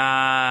lang.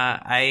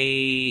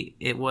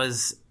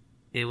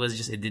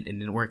 It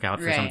didn't work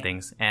out for some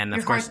things. And Your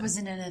of course, heart was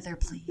in another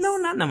place. no,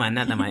 not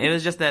naman. It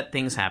was just that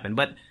things happen.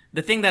 But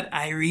the thing that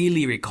I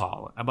really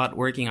recall about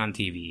working on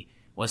TV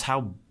was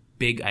how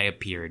big I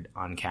appeared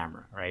on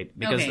camera, right?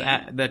 Because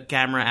the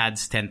camera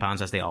adds 10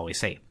 pounds, as they always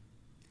say.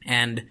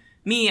 And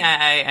me,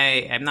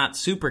 I'm not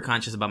super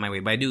conscious about my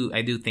weight, but I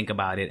do think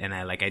about it, and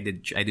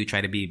I do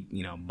try to be,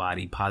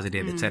 body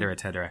positive, et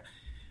cetera.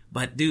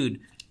 But dude,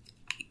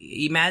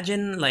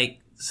 imagine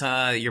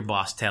your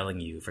boss telling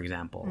you, for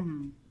example,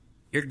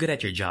 you're good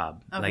at your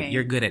job. Okay. Like,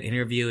 you're good at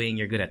interviewing,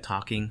 you're good at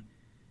talking,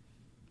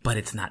 but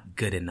it's not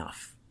good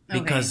enough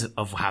because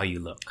of how you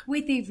look.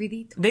 Wait, they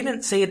really told They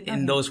didn't say it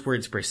in those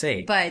words per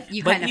se. But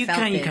you kind of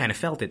felt it. You kind of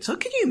felt it. So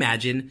can you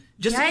imagine,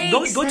 just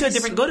Yikes, go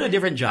to a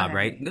different job, okay.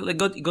 right?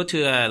 Go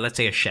to, let's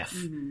say, a chef.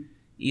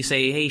 You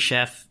say, hey,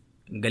 chef,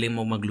 galing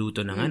mo magluto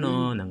ng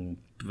ng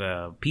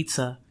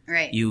pizza.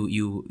 Right.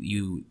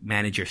 You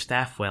manage your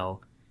staff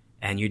well,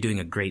 and you're doing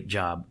a great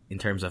job in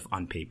terms of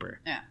on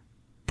paper. Yeah.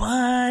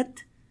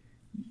 But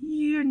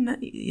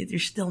you're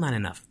still not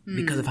enough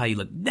because of how you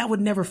look. That would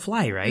never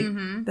fly, right?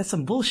 That's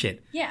some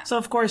bullshit. Yeah. So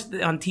of course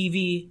on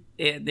TV,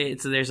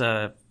 there's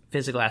a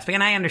physical aspect,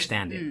 and I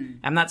understand it.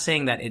 I'm not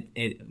saying that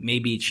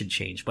maybe it should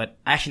change, but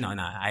actually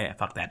no,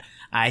 fuck that.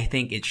 I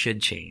think it should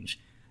change.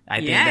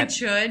 I think it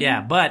should.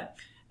 Yeah, but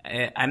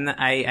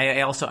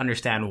I also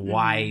understand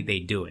why they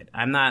do it.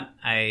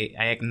 I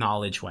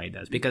acknowledge why it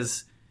does,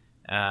 because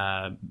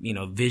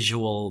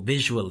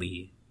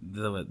visually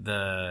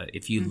the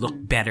if you look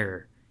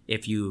better,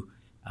 if you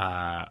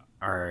are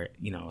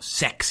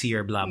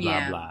sexier, blah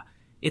blah blah,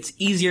 it's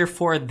easier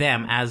for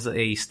them as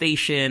a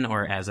station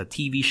or as a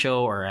TV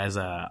show or as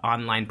a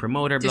online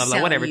promoter, blah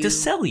blah whatever, to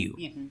sell you.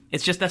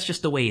 It's just, that's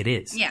just the way it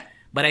is. Yeah.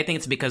 But I think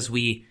it's because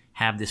we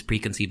have this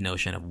preconceived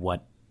notion of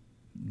what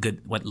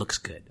looks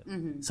good.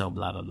 So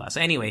blah blah blah.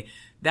 So anyway,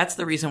 that's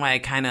the reason why I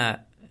kind of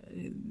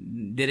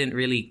didn't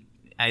really.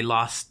 I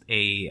lost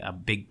a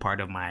big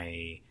part of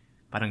my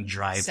parang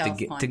drive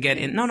to get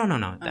in. No.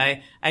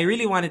 Okay. I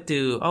really wanted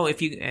to.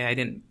 I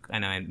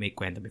know I made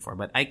kwento before,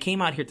 but I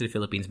came out here to the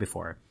Philippines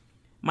before.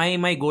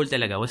 My goal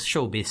talaga was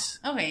showbiz.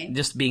 Okay.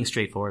 Just being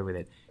straightforward with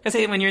it.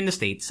 Kasi when you're in the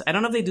States, I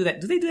don't know if they do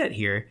that. Do they do that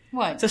here?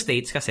 What? Sa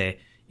States, kasi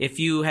if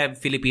you have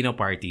Filipino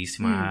parties,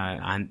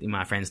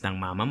 mga friends ng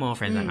mama mo,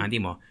 friends ng auntie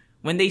mo,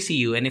 when they see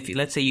you, and if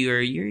let's say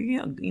you're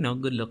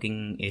good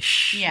looking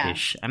ish.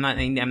 I'm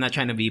not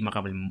trying to be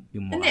makabal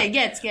yung mukha. Hindi,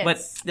 gets. But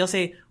they'll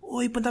say,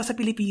 "Oy, punta ka sa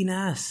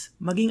Pilipinas.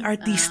 Maging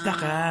artista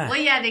ka." Well,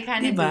 yeah, they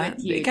kind of do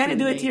it here. They kind of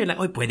do it here. Like,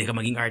 "Oy, pwede ka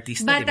maging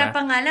artista, Bata diba?"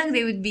 pa nga lang,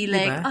 they would be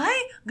like,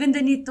 "Ay, ganda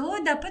nito.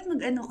 Dapat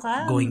mag-ano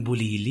ka." Going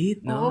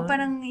bulilit, no? Oo,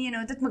 parang,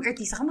 dapat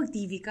mag-artista ka,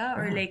 mag-TV ka.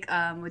 Or like,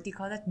 what do you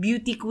call that?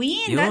 Beauty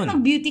queen. Yun.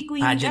 Dapat mag-beauty queen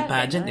ka.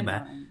 Pageant,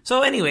 diba?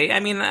 So anyway, I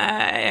mean,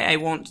 I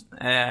won't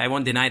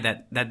deny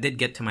that did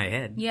get to my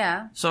head.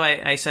 Yeah. So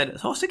I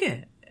said,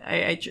 sige.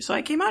 So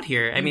I came out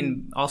here. I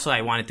mean, also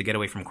I wanted to get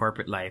away from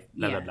corporate life,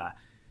 blah, blah, blah.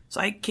 So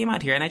I came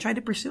out here and I tried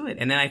to pursue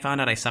it. And then I found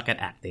out I suck at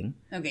acting.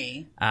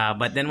 Okay.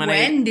 But then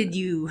when did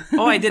you?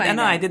 I did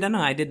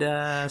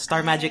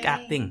Star Magic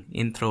acting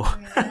intro.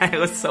 I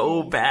was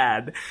so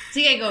bad.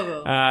 Sige,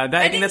 go.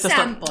 I think that's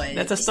sample.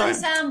 That's a story.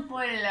 Isang sample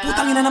lang.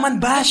 Putang ina naman,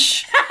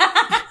 Bash!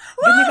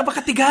 Ganyan ka ba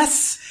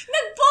katigas?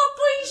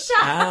 Nagpopoy siya!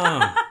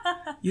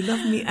 You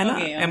love me.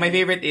 Okay. And my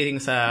favorite eating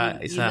sa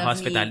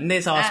hospital. Me.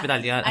 Hindi, sa hospital.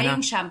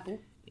 Yung shampoo?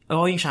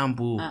 Oo, yung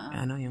shampoo.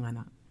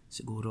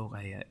 Siguro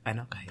kaya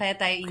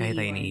tayo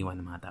iniiwan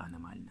ng mga tao na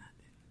mahal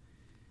natin.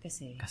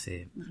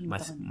 Kasi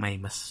may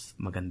mas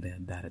maganda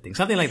darating.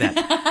 Something like that.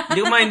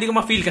 Hindi ko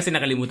ma-feel kasi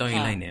nakalimutan ko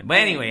yung line eh. But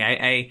anyway,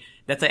 I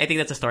think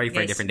that's a story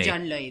for a different day.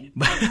 John Lloyd.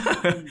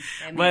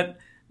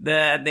 But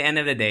the end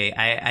of the day,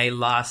 I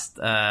lost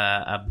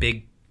a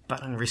big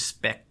parang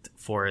respect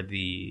for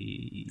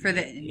the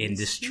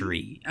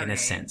industry in a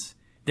sense.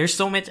 There's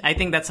so much. I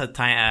think that's a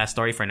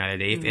story for another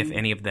day. If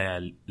any of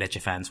the Leche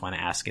fans want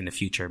to ask in the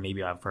future,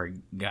 maybe I'll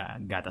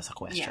forgot us a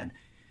question.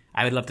 Yeah.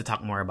 I would love to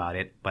talk more about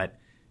it. But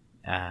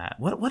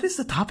what is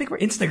the topic? We're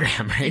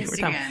Instagram, right?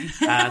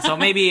 Instagram. So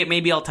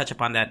maybe I'll touch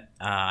upon that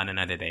on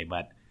another day.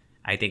 But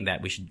I think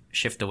that we should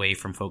shift away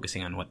from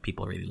focusing on what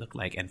people really look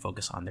like and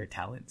focus on their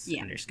talents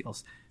and their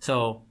skills.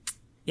 So,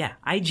 yeah,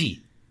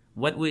 IG.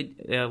 What do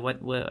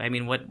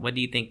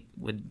you think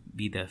would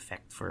be the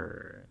effect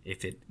for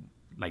if it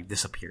like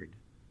disappeared?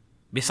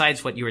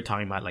 Besides what you were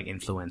talking about, like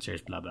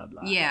influencers, blah blah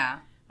blah. Yeah.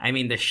 I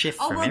mean, the shift.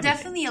 From everything.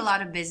 Definitely a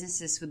lot of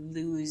businesses would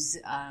lose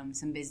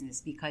some business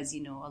because,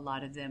 a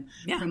lot of them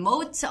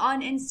promote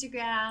on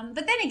Instagram.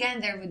 But then again,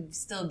 there would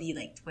still be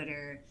like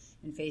Twitter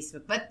and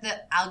Facebook. But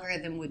the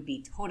algorithm would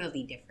be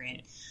totally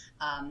different.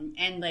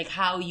 And like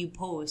how you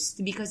post,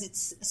 because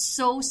it's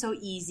so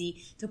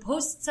easy to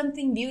post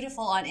something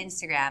beautiful on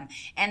Instagram.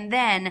 And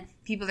then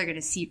people are going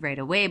to see it right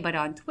away. But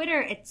on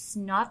Twitter, it's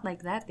not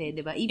like that.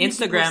 Diba? Even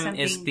Instagram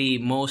is the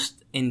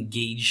most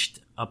engaged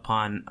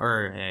upon,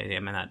 or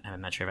I'm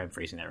not sure if I'm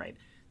phrasing that right.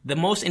 The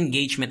most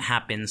engagement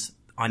happens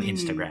on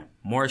Instagram,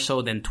 more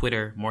so than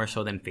Twitter, more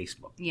so than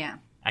Facebook. Yeah.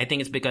 I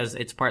think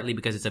it's partly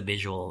because it's a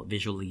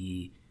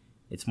visually,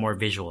 it's more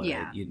visual.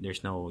 Yeah. Right?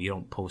 You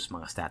don't post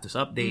mga status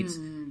updates.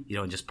 You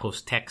don't just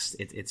post text.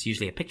 It's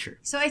usually a picture.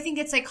 So I think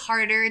it's like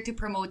harder to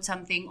promote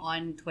something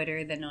on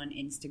Twitter than on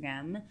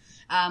Instagram,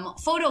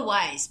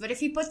 photo-wise. But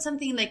if you put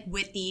something like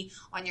witty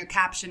on your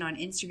caption on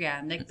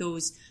Instagram, like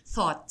those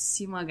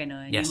thoughts, yung mga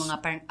ganon, yes. yung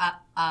mga parang,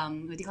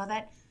 what do you call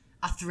that?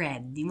 A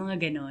thread, yung mga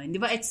ganon.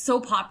 Diba? It's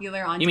so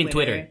popular on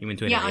Twitter. You mean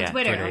Twitter? Yeah, on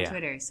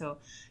Twitter. So,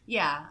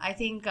 yeah, I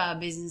think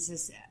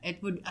businesses,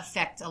 it would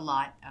affect a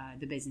lot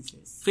the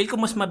businesses. Feel ko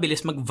mas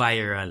mabilis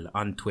mag-viral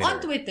on Twitter.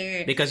 On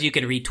Twitter. Because you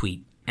can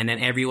retweet and then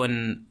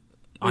everyone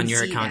on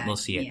your account will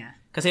see it. Yeah.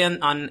 Kasi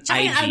on Tsaka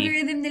IG, yung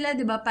algorithm nila,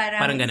 di ba?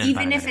 Parang ganun, even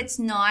parang if ganun. it's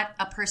not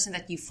a person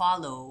that you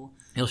follow,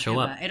 it'll show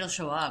diba? up. It'll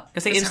show up.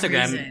 Kasi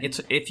Instagram,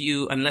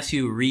 unless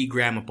you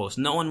regram a post,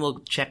 no one will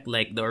check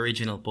like the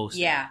original post.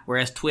 Yeah.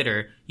 Whereas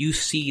Twitter, you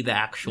see the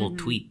actual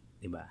tweet,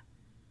 diba?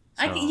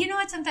 So, You know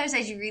what? Sometimes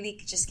I really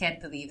just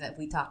can't believe that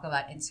we talk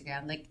about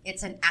Instagram. Like,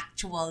 it's an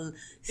actual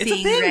thing. It's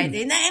a thing. Right?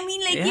 And I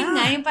mean, like, yun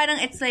nga, yung parang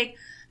it's like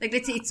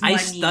let's say it's money. I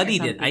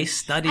studied it.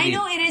 I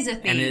know it is a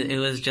thing. And it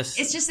was just...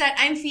 It's just that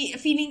I'm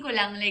feeling ko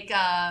lang like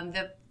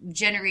the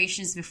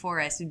generations before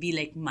us would be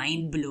like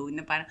mind blown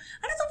na parang,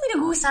 ano itong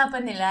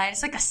pinag-uusapan nila?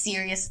 It's like a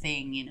serious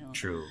thing,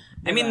 True.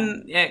 Diba? I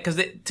mean, yeah, because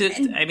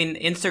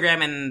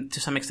Instagram and to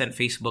some extent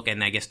Facebook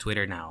and I guess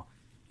Twitter now,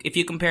 if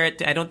you compare it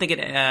to, I don't think it,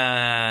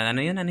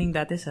 ano yung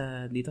dati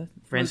sa dito?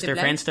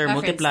 Friendster,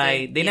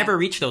 Multiply. They never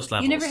reached those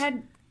levels. You never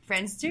had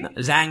Friendster? No,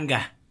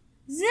 Zanga.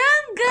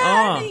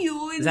 Ano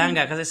yun?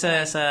 Zanga. Kasi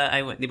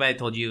di ba I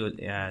told you,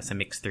 sa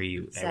Mix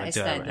 3,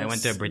 I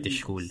went to a British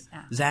school.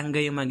 Zanga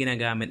yung mga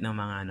ginagamit ng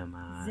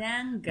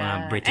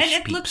mga British and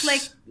it peeps. looks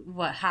like,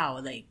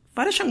 how? Like,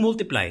 para siyang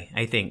Multiply,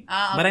 I think.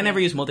 Okay. But I never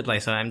used Multiply,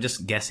 so I'm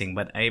just guessing.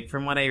 But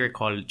from what I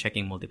recall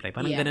checking Multiply,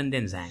 parang ganun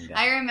din Zanga.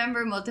 I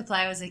remember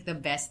Multiply was like the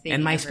best thing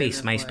and ever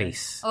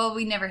MySpace. Oh,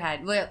 we never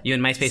had. Well,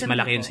 yun, MySpace,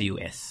 malaki yun sa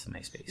US.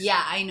 MySpace.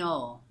 Yeah, I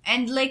know.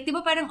 And like, di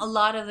ba parang a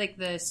lot of like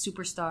the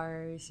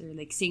superstars or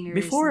like singers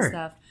Before. and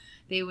stuff,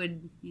 they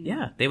would,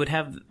 Yeah, they would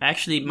have,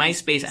 actually,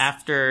 MySpace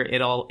after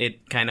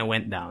it kind of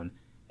went down.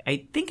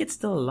 I think it's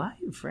still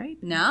alive,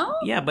 right? No?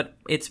 Yeah, but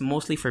it's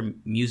mostly for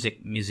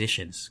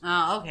musicians.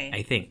 Oh, okay.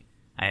 I think.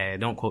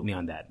 Don't quote me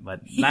on that, but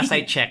last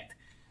I checked,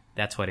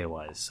 that's what it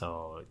was.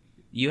 So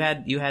you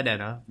had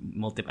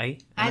Multiply.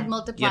 I had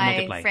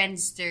Multiply,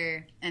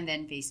 Friendster, and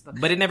then Facebook.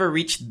 But it never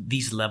reached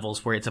these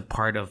levels where it's a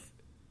part of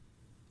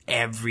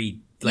every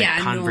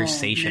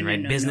conversation,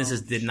 right?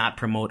 Businesses did not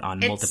promote on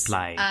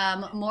Multiply.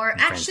 More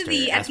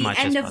actually at the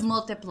end of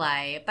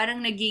Multiply,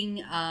 parang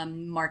naging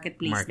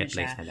marketplace na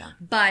siya.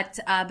 But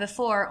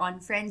before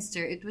on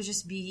Friendster, it would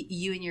just be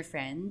you and your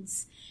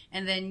friends,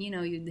 and then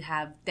you'd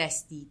have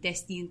Testy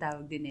yung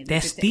tawag din nila.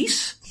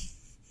 Testies?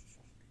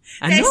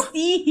 Ano?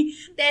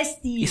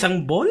 Testy.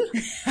 Isang ball?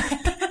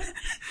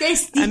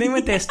 Testy. Ano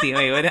yung testy?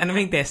 Wait, ano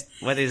yung test?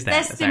 What is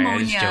that? Testimonial. Sorry, I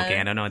was just joking.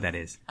 I don't know what that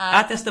is.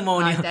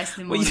 Testimonial.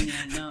 Testimonial,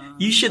 no.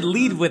 You should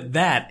lead with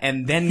that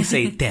and then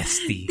say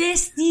testy.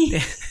 Testy.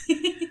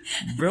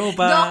 Bro,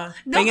 pa.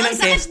 Dok, ang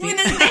sakit po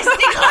ng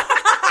testy ko.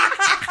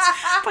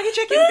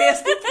 Paki-check yung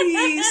testy,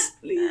 please.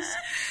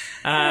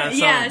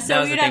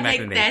 So we would have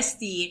like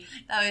testy.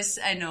 That was,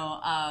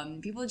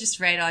 people just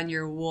write on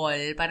your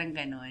wall, parang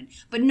ganon.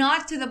 But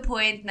not to the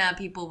point na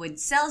people would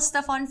sell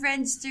stuff on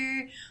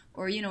Friendster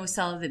or,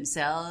 sell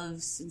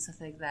themselves and stuff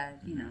like that,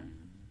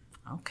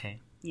 Okay.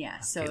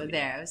 Yeah, so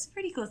there. It was a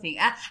pretty cool thing.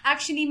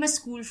 Actually, mas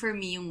cool for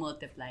me yung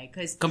Multiply.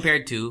 Cause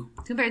Compared to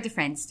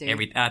Friendster.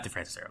 To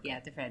Friendster. Okay. Yeah,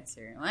 to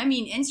Friendster. Well, I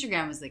mean,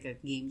 Instagram was like a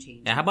game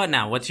changer. Yeah, how about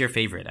now? What's your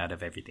favorite out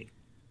of everything?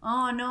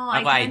 Oh, no.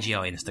 Ako IG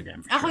o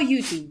Instagram. Ako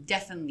YouTube,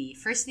 definitely.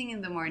 First thing in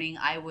the morning,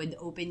 I would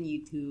open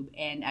YouTube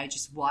and I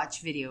just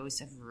watch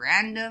videos of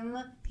random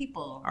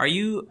people. Are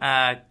you,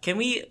 can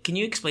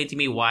you explain to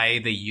me why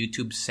the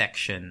YouTube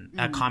section,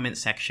 comment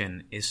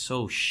section is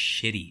so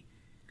shitty?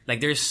 Like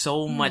there's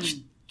so much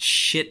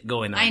shit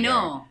going on. I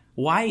know. There.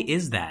 Why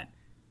is that?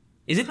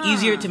 Is it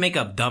easier to make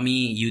a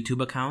dummy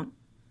YouTube account?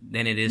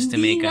 than it is to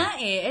make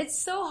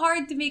It's so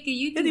hard to make a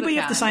YouTube account. But you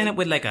have to sign up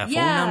with like a phone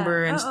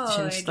number and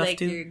stuff like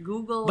too. Your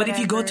Google, but whatever.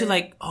 if you go to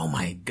like, oh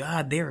my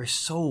God, they are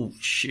so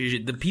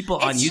the people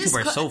on YouTube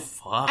are so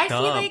fucked up. I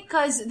feel like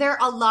because there are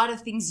a lot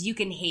of things you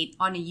can hate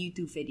on a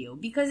YouTube video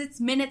because it's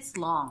minutes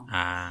long.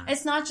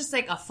 It's not just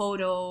like a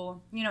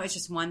photo. It's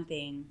just one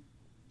thing.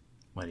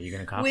 What, are you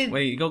gonna cough?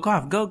 Wait, go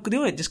cough. Go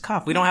do it. Just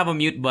cough. We don't have a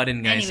mute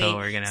button, guys, so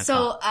we're gonna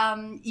cough.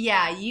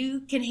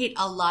 You can hate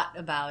a lot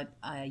about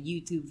a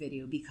YouTube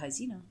video because,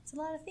 it's a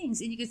lot of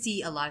things. And you can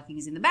see a lot of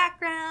things in the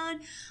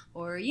background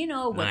or,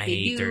 what they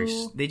haters.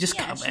 do. They just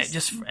come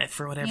just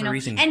for whatever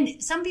reason.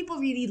 And some people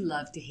really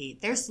love to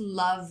hate. There's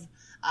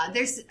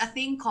a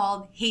thing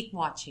called hate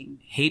watching.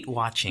 Hate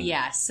watching.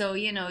 Yeah. So,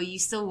 you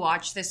still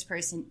watch this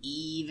person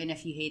even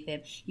if you hate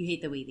them. You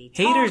hate the way they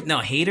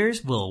talk.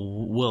 Haters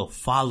will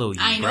follow you,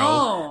 I bro.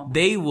 know.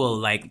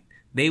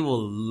 They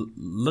will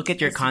look at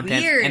your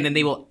content and then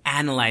they will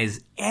analyze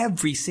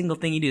every single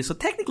thing you do. So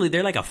technically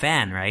they're like a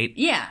fan, right?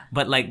 Yeah.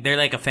 But like they're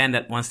like a fan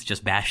that wants to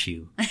just bash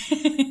you.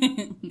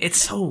 It's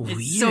so weird.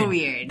 It's so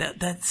weird.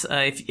 That's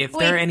if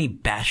there are any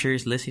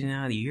bashers listening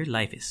now, your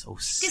life is so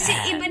sad. Kasi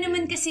iba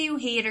naman kasi yung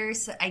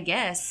haters, I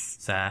guess.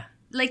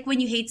 Like when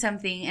you hate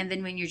something and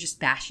then when you're just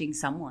bashing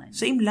someone.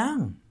 Same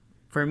lang.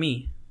 For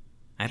me.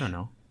 I don't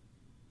know.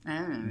 I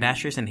don't know.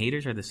 Bashers and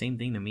haters are the same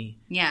thing to me.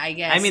 Yeah, I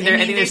guess. I mean,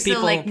 I think there's still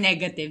people like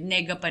negative.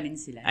 Nega pa rin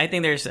sila. I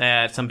think there's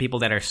some people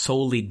that are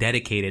solely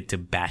dedicated to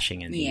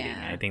bashing and hating.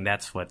 I think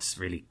that's what's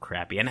really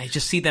crappy. And I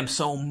just see them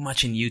so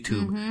much in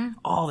YouTube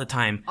all the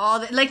time.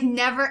 Like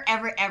never,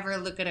 ever, ever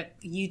look at a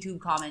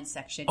YouTube comment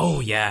section. Oh,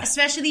 yeah.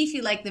 Especially if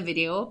you like the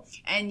video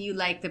and you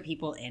like the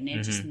people in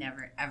it. Just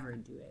never, ever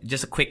do it.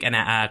 Just a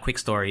quick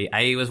story.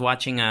 I was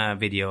watching a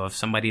video of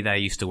somebody that I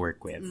used to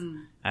work with.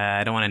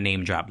 I don't want to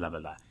name drop, blah,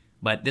 blah, blah.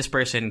 But this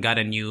person got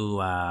a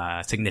new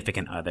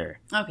significant other.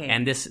 Okay.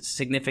 And this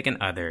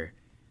significant other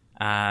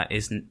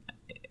is the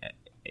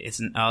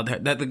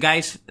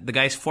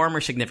guy's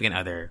former significant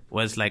other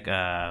was like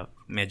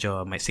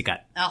medyo may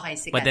sikat. Okay,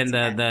 sikat. But then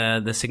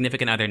the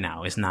significant other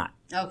now is not.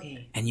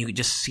 Okay. And you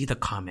just see the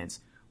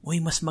comments.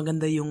 Uy, mas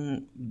maganda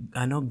yung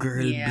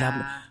girl, blah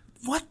blah.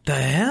 What the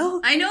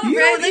hell? I know, you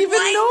bro. don't like,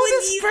 even know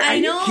this, bro. I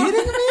know. Are you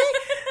kidding me?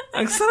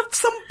 Ang sarap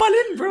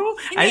sampalin, bro.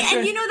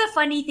 And the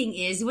funny thing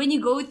is, when you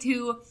go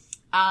to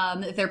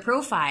their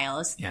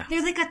profiles,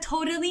 they're like a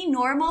totally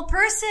normal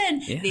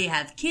person. Yeah. They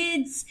have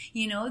kids,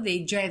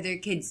 they drive their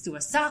kids to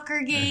a soccer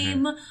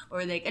game,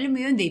 or like, alam mo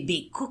yun, they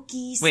bake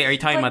cookies. Wait, are you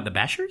talking about the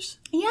bashers?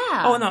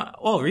 Yeah. Oh, no.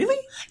 Oh, really?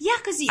 Yeah,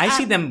 because I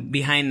see them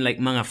behind like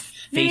mga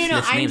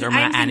faceless names or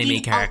mga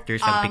anime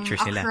characters and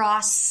pictures sila.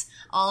 Across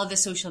all of the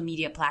social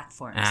media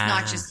platforms,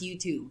 not just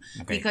YouTube.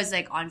 Okay. Because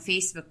like on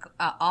Facebook,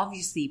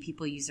 obviously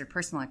people use their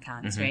personal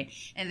accounts, right?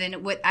 And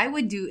then what I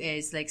would do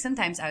is like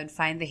sometimes I would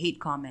find the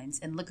hate comments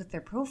and look at their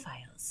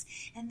profiles.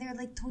 And they're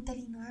like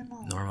totally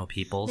normal. Normal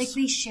peoples. Like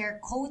they share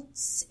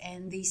quotes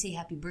and they say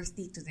happy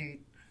birthday to their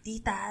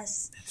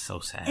titas. That's so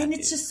sad. And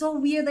it's just so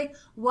weird. Like,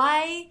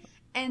 why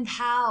and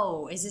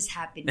how is this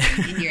happening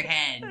in your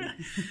head?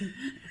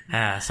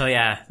 So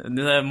yeah,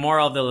 the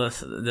moral of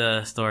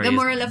the story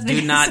is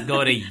do not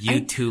go to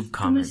YouTube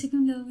comments.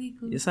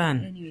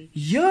 Anyway.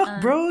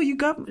 Yuck, bro, you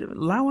got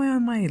laway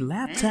on my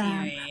laptop.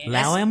 Anyway,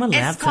 laway on my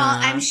laptop. It's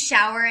called I'm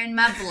showering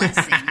my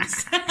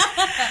blessings.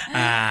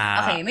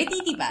 Okay, may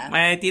titi pa.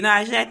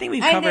 Actually, I think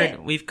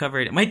we've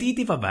covered. May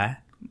titi pa ba?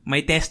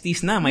 May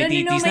testes na. May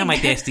titis na. May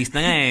testes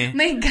na nga eh.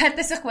 May got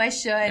this a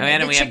question.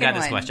 We have got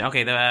this question.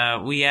 Okay,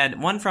 we had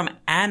one from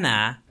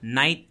Anna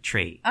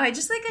Nitrate. Okay,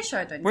 just like a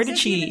short one. Where did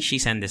she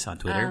send this on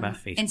Twitter?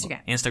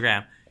 Facebook?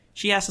 Instagram.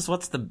 She asked us,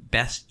 what's the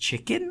best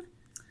chicken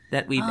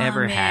that we've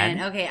ever had?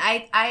 Okay,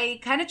 I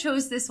kind of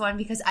chose this one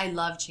because I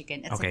love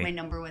chicken. It's like my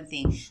number one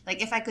thing.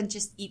 Like if I could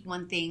just eat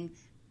one thing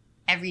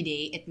every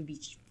day, it would be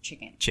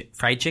chicken.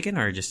 Fried chicken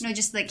or just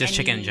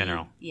chicken in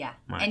general? Yeah,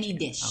 any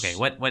dish. Okay,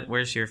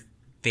 where's your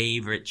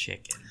favorite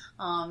chicken?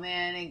 Oh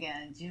man,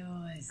 again,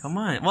 Jules. Come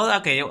on. Well,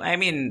 okay. I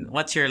mean,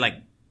 what's your like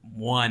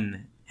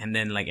one, and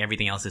then like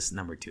everything else is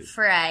number two?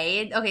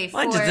 Fried. Okay.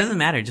 Well, it just doesn't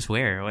matter. Just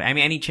where. I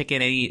mean, any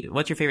chicken.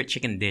 What's your favorite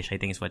chicken dish? I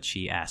think is what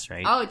she asked,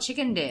 right? Oh,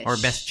 chicken dish or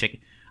best chicken.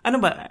 I know,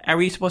 but are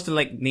we supposed to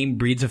like name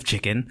breeds of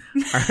chicken?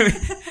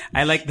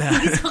 I like the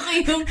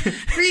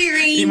free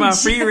range.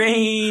 Free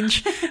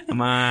range.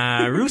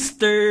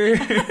 Rooster.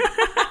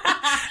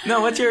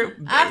 No, what's your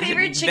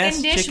favorite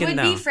chicken dish? Would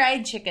be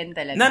fried chicken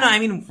talaga. No, I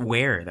mean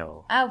where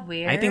though?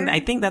 Where? I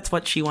think that's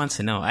what she wants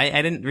to know.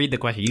 I didn't read the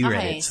question. You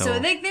read it. So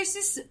like there's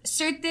this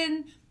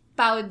certain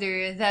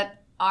powder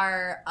that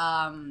are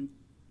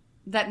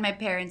that my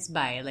parents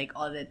buy like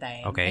all the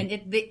time. Okay. And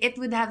it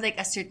would have like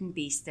a certain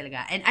taste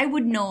talaga. And I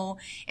would know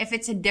if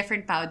it's a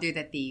different powder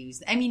that they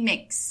use. I mean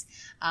mix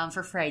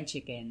for fried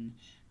chicken.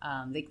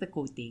 Like the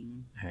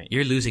coating. All right,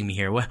 you're losing me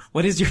here.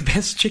 What is your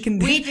best chicken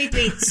dish?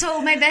 Wait.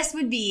 So my best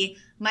would be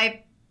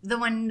my The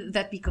one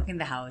that we cook in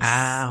the house.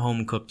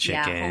 Home cooked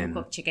chicken. Yeah, home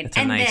cooked chicken. That's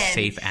a nice,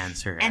 safe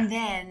answer. And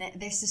then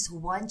there's this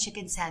one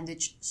chicken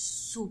sandwich,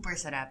 super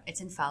sarap.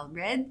 It's in foul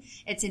bread.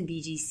 It's in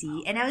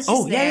BGC. And I was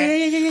just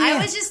there. Yeah. I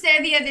was just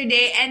there the other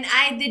day, and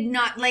I did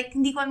not, like,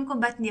 hindi ko alam kung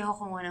ba't hindi ako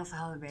kumuha ng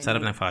foul bread.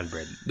 Sarap ng foul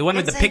bread. The one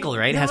with the pickle,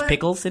 right? It has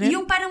pickles in it?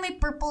 Yung parang may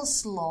purple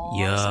slaw.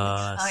 Yes.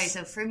 Okay,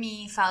 so for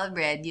me, foul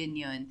bread,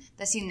 yun.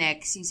 Tapos yung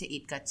next, yung sa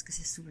 8 Cuts,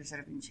 kasi super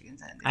sarap yung chicken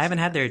sandwich. I haven't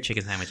had their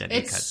chicken sandwich at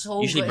 8 Cuts. It's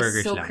so Usually good.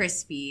 burgers It's so lang.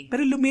 crispy.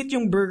 Pero lumit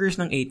yung burgers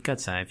ng 8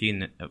 Cuts, ha? If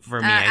you,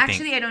 for me, I think.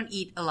 Actually, I don't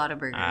eat a lot of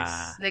burgers.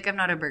 Like, I'm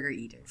not a burger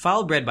eater.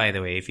 Foul bread, by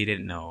the way, if you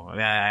didn't know,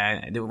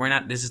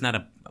 this is not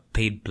a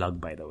paid plug,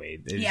 by the way.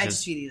 It's I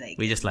just really like it.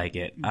 We just like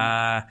it.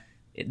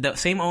 The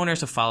same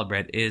owners of Foul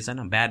Bread is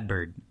Bad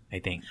Bird, I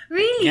think.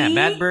 Really? Yeah,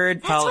 Bad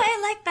Bird. That's why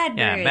I like Bad Bird.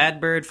 Yeah,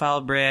 Bad Bird,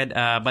 Foul Bread.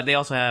 But they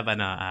also have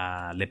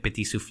Le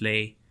Petit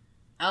Soufflé.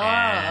 Oh,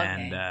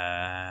 and,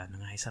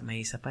 okay. may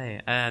isa pa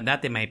eh.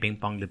 Dati may Ping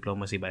Pong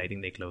Diplomacy, but I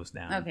think they closed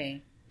down.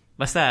 Okay.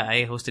 Basta,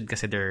 I hosted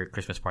kasi their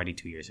Christmas party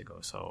 2 years ago.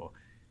 So,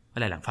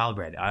 wala lang. Foul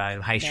Bread.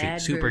 High Street.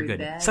 Super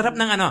good. Sarap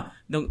ng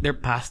their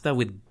pasta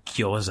with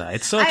gyoza.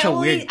 It's such a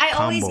weird combo. I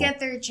always get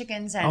their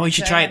chicken sandwich. Oh, you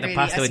should try it. The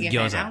pasta with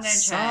gyoza. I'm gonna try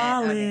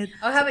Solid. it. Okay.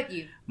 Oh, how about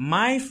you?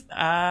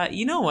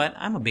 You know what?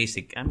 I'm a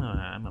basic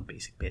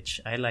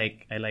bitch. I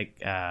like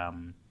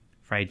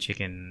fried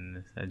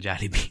chicken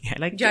Jollibee. I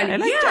like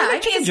Chicken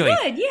Joy.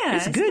 Good. Yeah,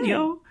 it's good,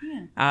 yo.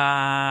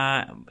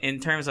 Yeah. In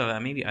terms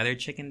of maybe other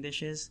chicken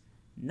dishes,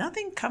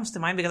 nothing comes to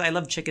mind because I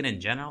love chicken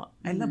in general.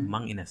 I love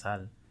mang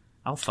inasal.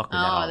 I'll fuck with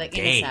that all like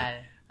day. inasal.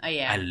 Oh,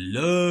 yeah. I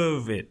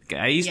love it.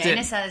 I used to.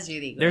 Inasal is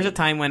really good. There's a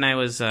time when I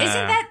was. Isn't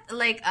that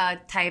like a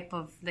type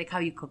of like how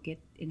you cook it?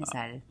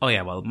 Inasal. Oh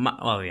yeah,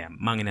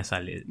 mang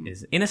inasal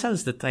is inasal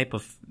is the type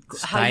of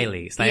style.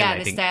 I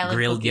think style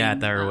grilled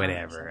yata or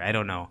whatever. I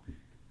don't know.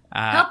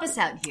 Help us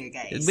out here,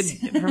 guys.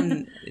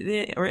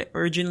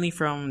 Originally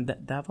from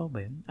Davao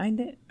ba yun?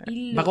 Hindi.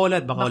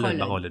 Bacolod.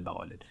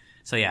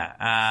 So yeah,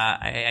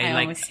 I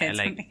like.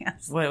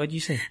 What did you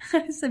say?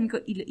 Sabi ko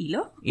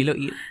Iloilo?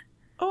 Iloilo.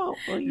 Oh,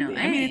 no.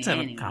 I mean, it's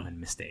a common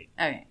mistake.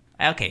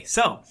 Okay,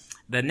 so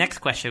the next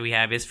question we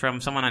have is from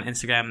someone on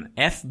Instagram,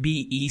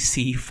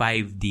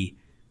 FBEC5D.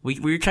 We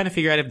were trying to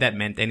figure out if that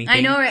meant anything.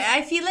 I know, right?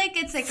 I feel like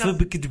it's like it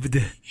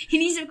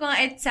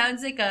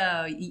sounds like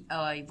a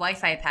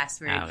Wi-Fi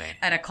password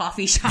at a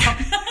coffee shop.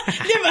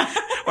 Diba?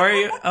 Or,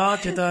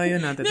 totoo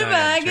yun.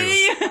 Diba?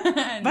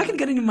 Bakit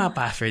ganun yung mga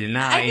password?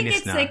 I think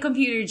it's like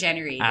computer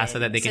generated. So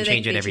that they can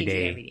change it every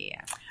day.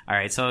 Yeah. All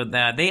right, so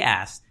they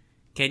asked,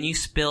 can you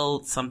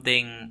spill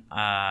something,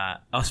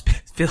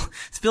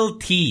 spill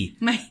tea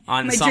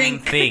on my some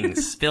drink.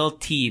 things? Spill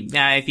tea.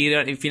 Yeah, if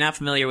you're not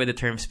familiar with the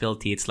term spill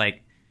tea, it's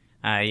like,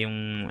 like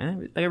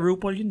a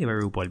RuPaul yun, di ba?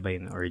 RuPaul ba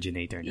yung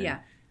originator nun?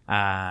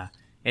 Yeah.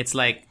 It's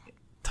like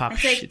talk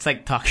shit.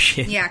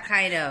 Yeah,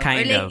 kind of. Or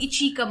like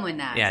ichika mo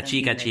na. Yeah,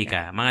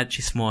 chika. Mga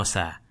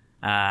chismosa.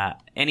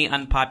 Any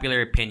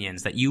unpopular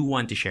opinions that you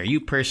want to share, you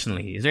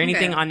personally. Is there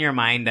anything on your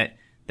mind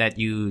that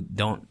you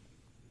don't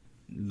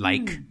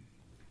like?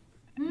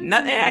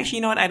 Not actually,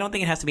 you know what? I don't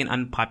think it has to be an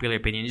unpopular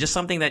opinion. Just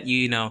something that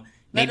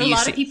maybe a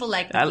lot of people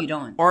like that you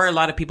don't. Or a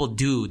lot of people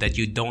do that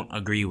you don't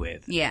agree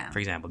with. Yeah. For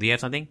example, do you have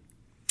something?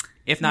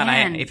 If not,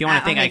 if you want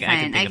to think, okay, I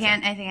can think of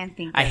I can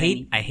think.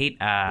 I hate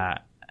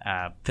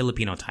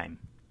Filipino time.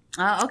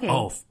 Oh, okay.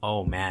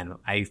 Oh man,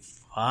 I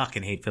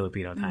fucking hate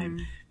Filipino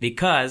time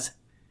because,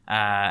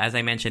 as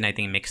I mentioned, I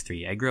think Mix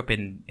 3. I grew up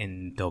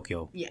in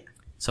Tokyo. Yeah.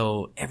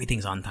 So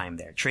everything's on time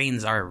there.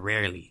 Trains are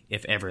rarely,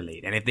 if ever,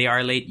 late. And if they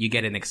are late, you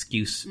get an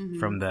excuse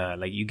from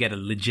you get a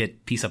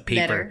legit piece of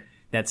paper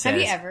that says...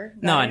 Have you ever?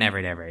 No, never.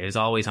 It was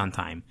always on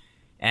time.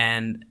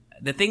 And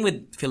the thing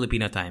with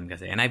Filipino time,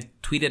 kasi, and I've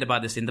tweeted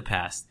about this in the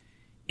past,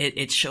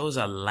 it shows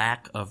a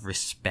lack of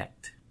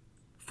respect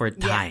for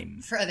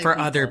time. For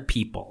other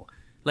people.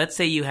 Let's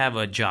say you have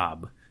a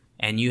job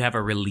and you have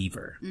a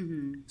reliever.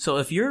 So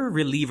if your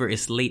reliever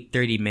is late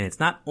 30 minutes,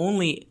 not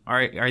only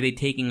are they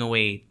taking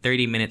away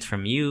 30 minutes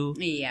from you,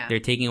 they're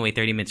taking away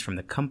 30 minutes from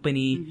the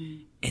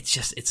company.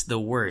 It's the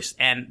worst.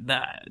 And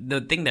the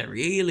thing that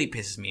really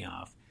pisses me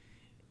off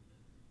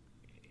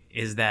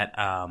is that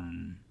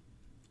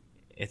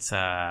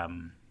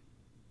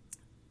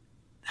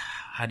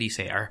how do you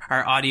say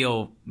our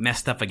audio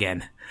messed up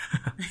again.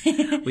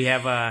 We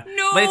have no,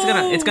 but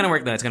it's gonna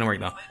work though.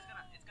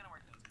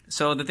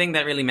 So the thing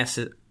that really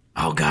messes.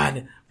 Oh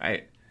God! All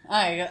right.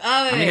 I'm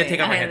gonna take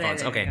off my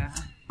headphones. Okay.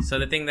 So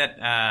the thing that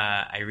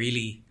I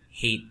really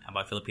hate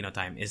about Filipino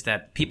time is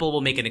that people will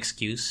make an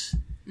excuse.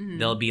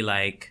 They'll be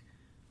like,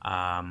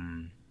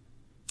 I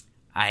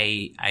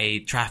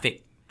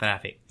traffic.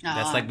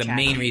 That's like the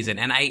main reason,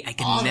 and I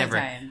can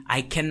never.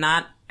 I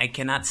cannot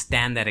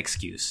stand that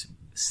excuse.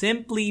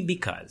 Simply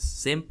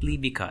because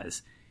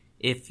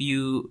if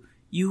you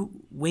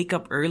wake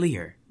up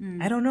earlier,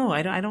 I don't know.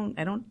 I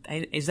don't.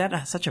 Is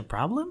that such a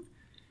problem?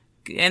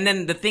 And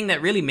then the thing that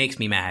really makes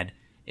me mad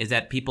is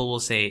that people will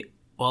say,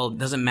 well, it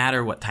doesn't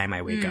matter what time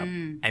I wake up.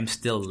 I'm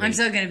still late. I'm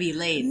still going to be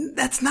late.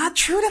 That's not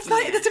true.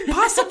 That's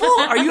impossible.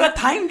 Are you a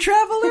time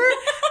traveler?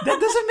 That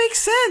doesn't make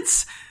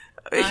sense.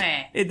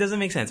 Okay. It doesn't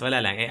make sense.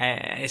 Wala lang.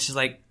 It's just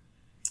like,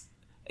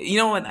 you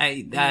know what?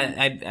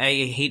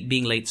 I hate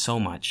being late so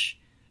much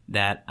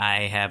that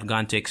I have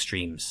gone to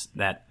extremes.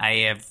 That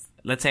I have,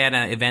 let's say, at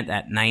an event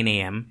at 9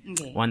 a.m.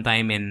 Okay. One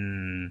time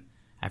in,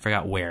 I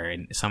forgot where,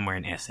 somewhere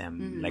in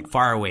SM, like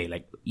far away,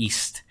 like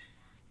east.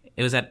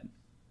 It was at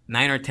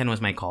 9 or 10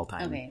 was my call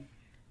time. Okay.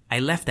 I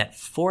left at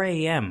 4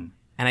 a.m.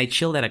 and I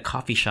chilled at a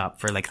coffee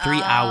shop for like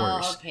 3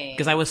 hours. Okay.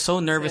 Because I was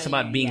so nervous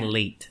about being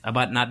late,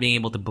 about not being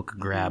able to book a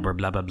Grab or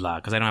blah, blah, blah,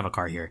 because I don't have a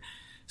car here.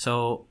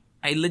 So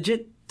I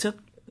legit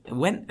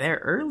went there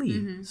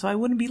early so I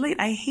wouldn't be late.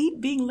 I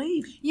hate being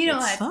late. You know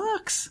it what?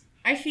 Sucks.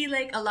 I feel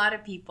like a lot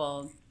of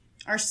people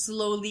are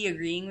slowly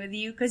agreeing with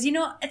you because, you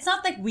know, it's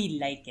not like we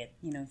like it.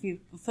 You know,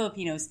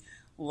 Filipinos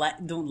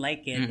don't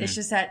like it. It's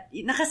just that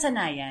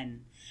nakasanayan.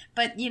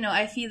 But, you know,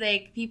 I feel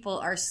like people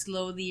are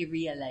slowly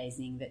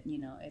realizing that, you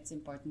know, it's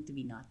important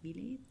to not be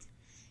late.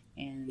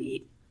 And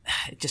it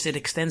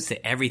extends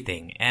to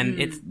everything. And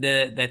it's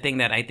the thing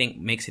that I think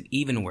makes it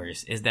even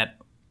worse is that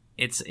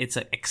it's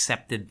an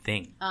accepted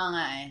thing.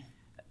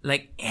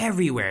 Like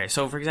everywhere.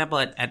 So, for example,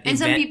 at and event,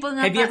 some people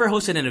have you ever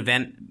hosted an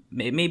event,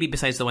 maybe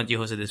besides the one you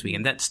hosted this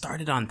weekend, that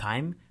started on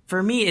time?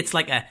 For me, it's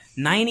like a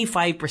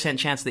 95%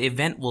 chance the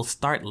event will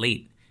start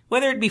late.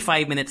 Whether it be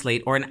 5 minutes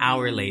late or an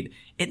hour late,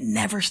 it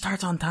never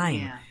starts on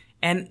time. Yeah.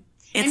 And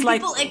it's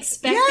like people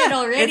expect it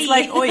already. It's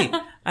like, oy,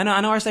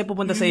 ano oras tayo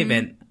pupunta sa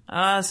event?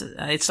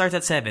 It starts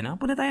at 7.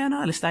 Punta tayo,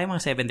 alis tayo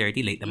mga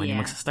 7:30. Late naman yung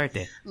magsa-start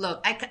eh.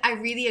 Look, I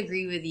really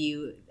agree with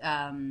you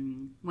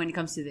when it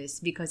comes to this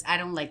because I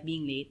don't like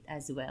being late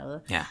as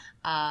well. Yeah.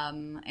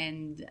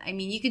 And I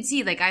mean, you can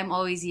see, like, I'm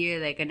always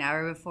here like an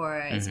hour before.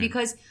 It's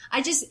because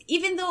I just,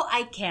 even though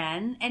I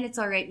can, and it's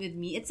alright with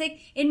me, it's like,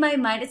 in my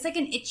mind, it's like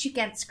an itch you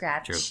can't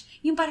scratch. True.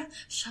 Yung parang,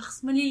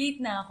 shucks, malilate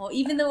na ako.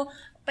 Even though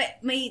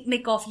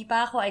may coffee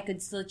pa ako, I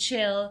could still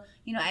chill.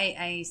 You know,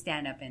 I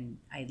stand up and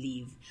I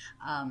leave.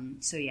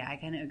 So yeah, I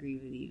kind of agree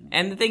with you.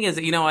 And the thing is,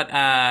 you know what?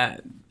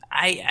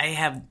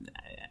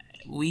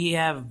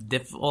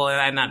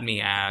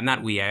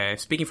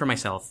 Speaking for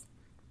myself,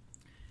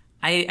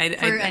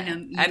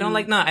 I don't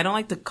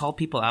like to call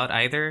people out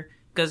either.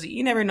 Because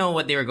you never know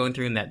what they were going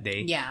through in that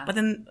day. Yeah. But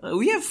then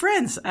we have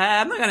friends.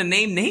 I'm not gonna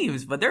name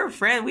names, but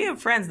we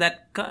have friends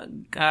that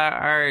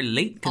are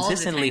late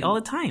consistently all the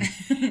time.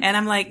 And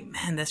I'm like,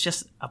 man, that's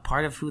just a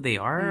part of who they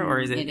are, or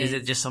is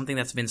it just something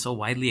that's been so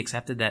widely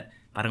accepted that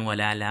parang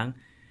wala lang?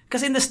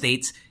 Because in the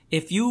States,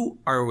 if you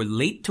are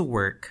late to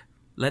work,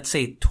 let's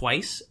say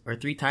twice or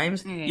 3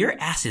 times, your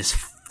ass is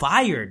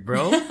fired,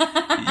 bro.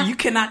 You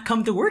cannot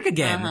come to work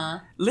again.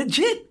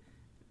 Legit.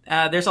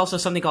 There's also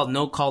something called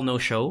no call, no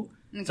show.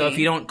 Okay. So if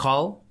you don't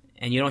call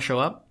and you don't show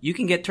up, you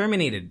can get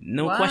terminated.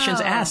 No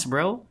questions asked,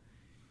 bro.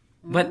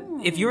 But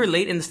if you're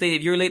late in the state,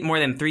 if you're late more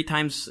than 3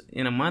 times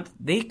in a month,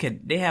 they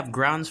have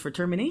grounds for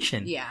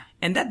termination. Yeah.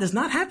 And that does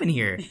not happen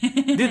here.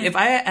 Dude, if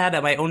I had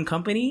my own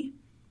company,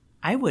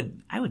 I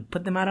would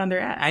put them out on their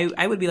ass.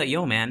 I would be like,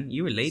 yo, man,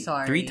 you were late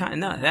 3 times.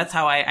 No, that's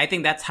how I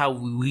think that's how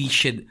we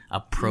should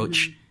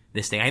approach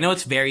this thing. I know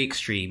it's very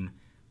extreme,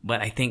 but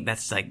I think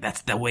that's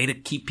the way to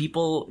keep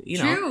people, you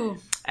know. True.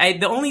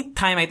 The only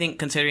time I think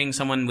considering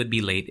someone would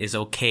be late is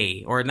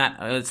okay, or not.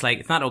 It's like,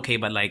 it's not okay,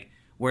 but like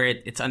where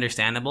it's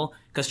understandable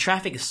because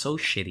traffic is so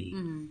shitty.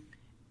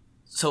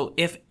 So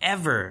if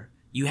ever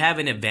you have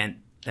an event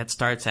that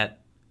starts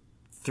at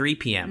 3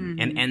 p.m.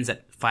 and ends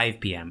at 5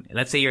 p.m.,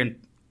 let's say you're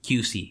in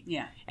QC,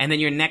 and then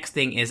your next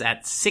thing is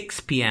at 6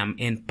 p.m.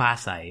 in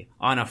Pasay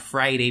on a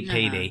Friday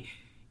payday,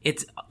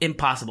 it's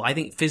impossible. I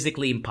think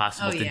physically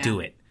impossible to do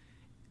it.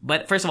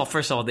 But first of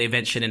all, the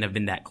event shouldn't have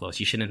been that close.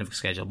 You shouldn't have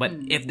scheduled. But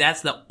if that's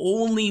the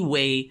only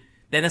way,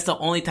 then that's the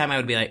only time I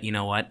would be like, you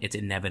know what? It's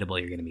inevitable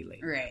you're going to be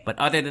late. Right. But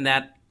other than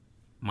that,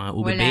 mga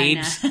ube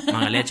babes,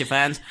 mga leche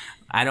fans,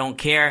 I don't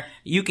care.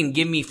 You can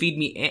feed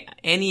me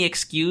any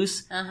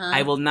excuse.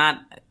 I will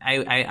not,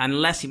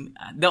 unless you,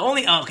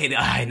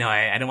 I know,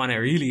 I don't want to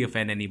really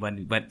offend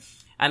anybody, but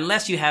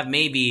unless you have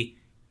maybe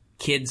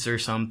kids or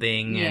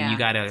something and you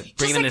gotta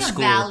bring them to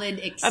school.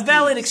 A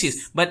valid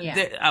excuse. But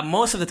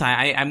most of the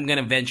time, I'm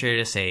gonna venture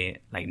to say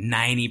like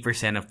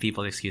 90% of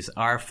people's excuses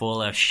are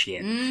full of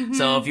shit.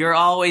 So if you're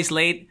always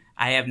late,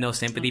 I have no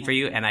sympathy for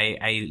you, and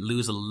I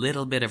lose a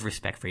little bit of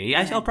respect for you.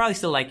 I'll probably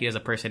still like you as a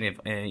person if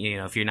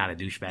if you're not a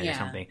douchebag or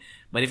something.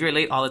 But if you're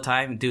late all the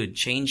time, dude,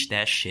 change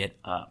that shit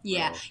up.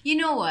 Yeah. Bro. You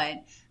know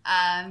what?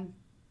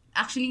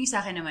 Actually, yung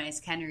sa akin naman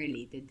is kind of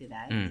related to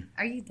that.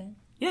 Are you done?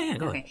 Yeah,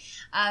 go ahead.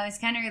 It's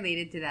kind of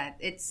related to that.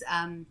 It's,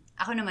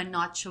 ako naman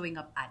not showing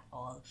up at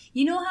all.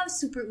 You know how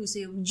super uso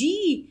yung,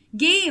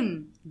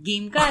 game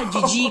ka,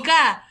 GG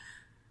ka.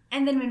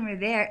 And then when we're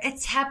there,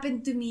 it's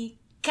happened to me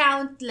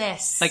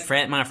Countless. Like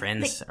mga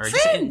friends? Like, or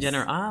friends. just in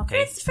general?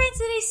 Okay. Friends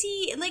that I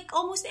see like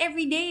almost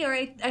every day, or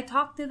I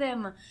talk to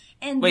them.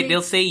 And wait,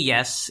 they'll say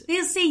yes?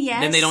 They'll say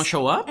yes. Then they don't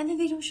show up? And then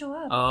they don't show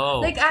up. Oh.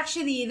 Like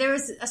actually, there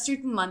was a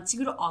certain month,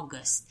 siguro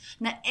August,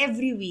 na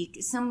every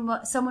week,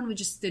 someone would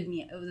just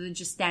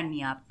stand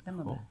me up.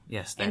 Tama ba?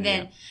 Yes, and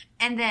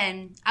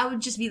then I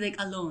would just be like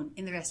alone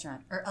in the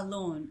restaurant, or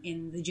alone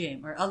in the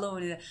gym, or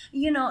alone in the,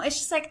 it's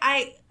just like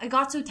I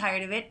got so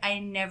tired of it. I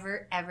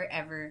never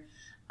ever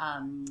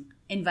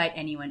invite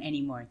anyone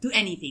anymore to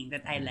anything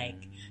that I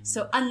like.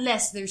 So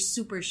unless they're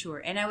super sure,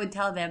 and I would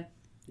tell them,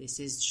 this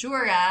is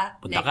sure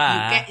Punta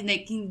ka.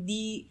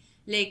 Hindi,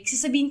 like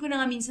sasabihin ko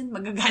na nga minsan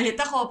magagalit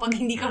ako pag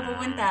hindi ka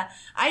pupunta.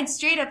 I'd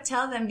straight up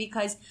tell them,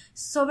 because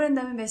sobrang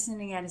daming beses na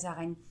nangyari sa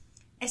akin,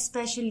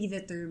 especially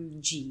the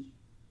term G.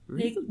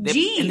 Like,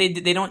 G. And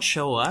they don't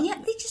show up? Yeah,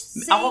 they just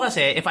say. Ako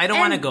kasi, if I don't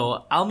want to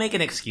go, I'll make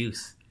an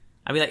excuse.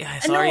 I'll be like,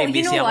 sorry, I'm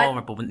busy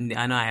ako.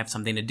 I know I have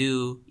something to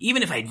do.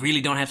 Even if I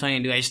really don't have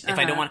something to do, if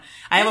I don't want...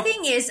 The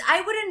thing is, I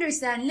would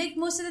understand, like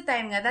most of the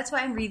time, that's why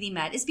I'm really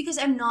mad. It's because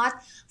I'm not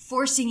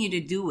forcing you to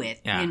do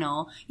it, yeah.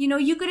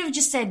 You could have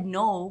just said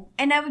no,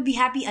 and I would be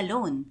happy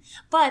alone.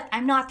 But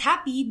I'm not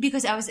happy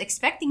because I was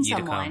expecting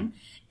someone,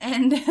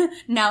 and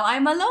now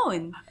I'm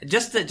alone.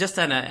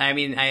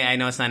 I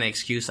know it's not an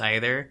excuse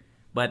either,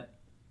 but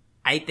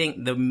I think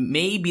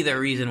maybe the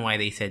reason why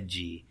they said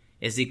G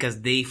is because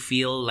they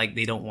feel like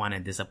they don't want to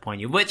disappoint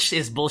you, which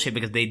is bullshit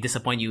because they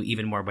disappoint you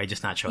even more by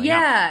just not showing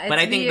up. But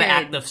I think the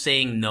act of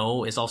saying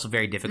no is also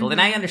very difficult, and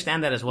I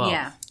understand that as well.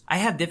 Yeah. I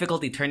have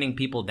difficulty turning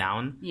people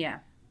down. Yeah.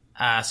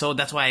 So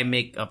that's why I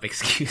make up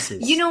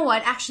excuses. You know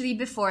what? Actually,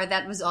 before,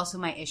 that was also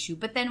my issue.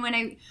 But then when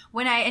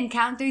I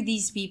encountered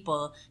these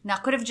people na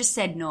could have just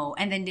said no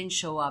and then didn't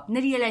show up,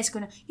 na-realize ko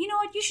na, you know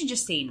what? You should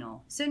just say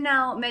no. So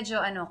now,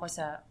 medyo ko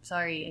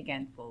sorry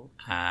again po.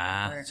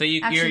 So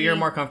you're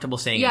more comfortable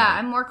saying no? Yeah,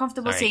 I'm more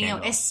comfortable saying no.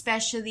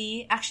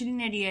 Especially, actually,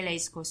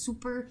 na-realize ko,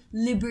 super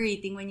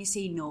liberating when you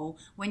say no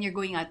when you're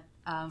going out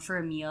for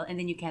a meal and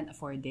then you can't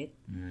afford it.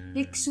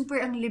 Like, super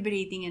ang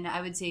liberating, and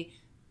I would say,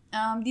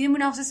 di mo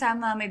na ako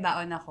sasama, may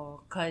baon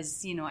ako,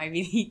 because, I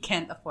really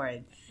can't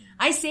afford.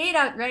 I say it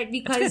outright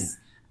because,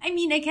 I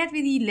can't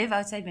really live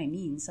outside my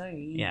means,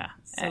 sorry. Yeah.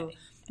 So,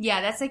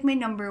 that's like my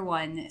number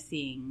one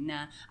thing.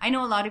 Na I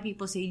know a lot of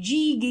people say,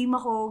 gee, game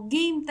ako,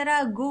 game,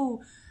 tara,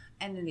 go.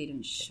 And then they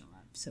don't show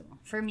up. So,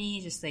 for me,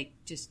 just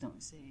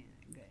don't say it.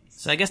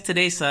 So I guess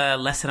today's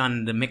lesson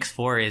on the Mix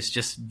 4 is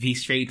just be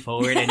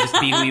straightforward and just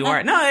be who you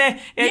are. No, I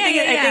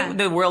think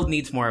the world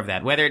needs more of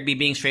that. Whether it be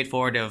being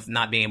straightforward of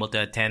not being able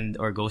to attend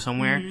or go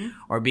somewhere,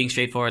 or being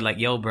straightforward like,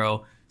 yo,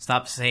 bro,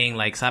 stop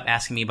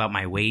asking me about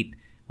my weight,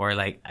 or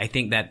like, I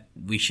think that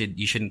you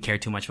shouldn't care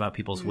too much about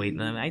people's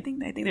weight. I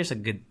think there's a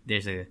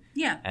goodness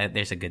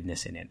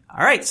in it.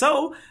 All right,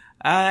 so.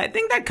 I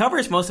think that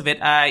covers most of it.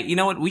 You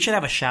know what? We should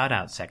have a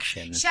shout-out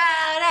section. Shout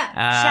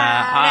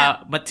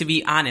out! But to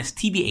be honest,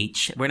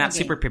 TBH, we're not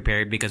super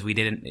prepared because I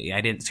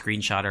didn't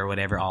screenshot or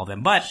whatever all of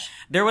them. But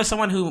there was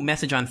someone who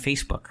messaged on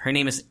Facebook. Her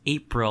name is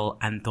April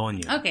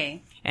Antonio.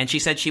 Okay. And she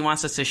said she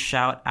wants us to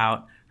shout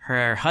out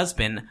her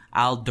husband,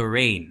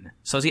 Alderain.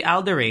 So see,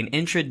 Alderain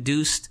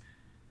introduced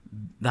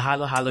the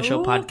Halo Halo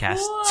Show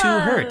podcast to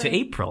her, to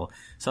April.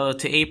 So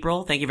to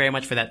April, thank you very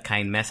much for that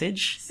kind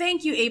message.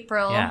 Thank you,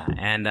 April. Yeah,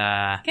 and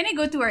can I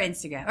go to our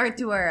Instagram or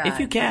to our? If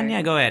you can,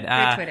 go ahead.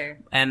 Twitter.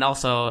 And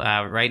also,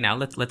 right now,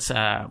 let's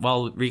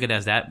while Rika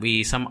does that,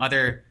 some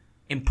other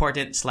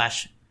important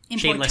 /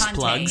 shameless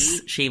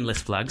plugs.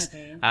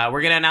 Okay.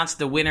 We're gonna announce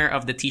the winner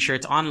of the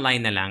t-shirts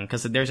online na lang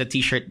because there's a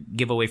t-shirt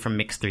giveaway from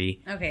Mix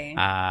 3. Okay.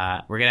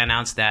 We're gonna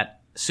announce that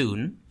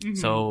soon.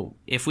 So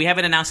if we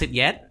haven't announced it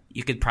yet,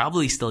 you could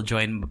probably still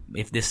join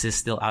if this is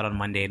still out on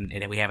Monday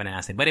and we haven't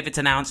announced it. But if it's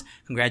announced,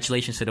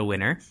 congratulations to the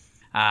winner.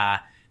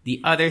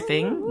 The other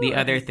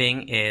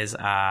thing is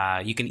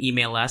you can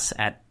email us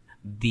at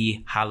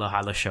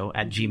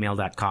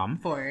thehallohaloshow@gmail.com.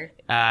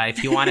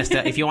 If you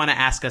want to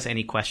ask us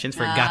any questions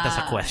for Got Us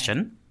a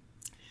Question.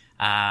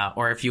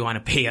 Or if you want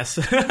to pay us,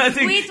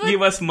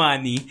 give us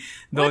money,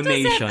 donations. What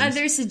was that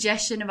other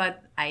suggestion about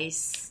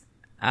ice?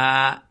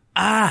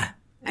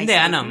 Hindi,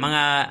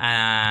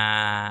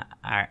 I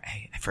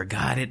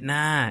forgot it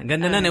na.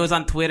 Ganda nun, it was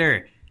on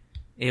Twitter.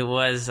 It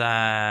was,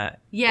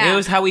 it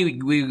was how we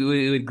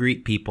would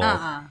greet people.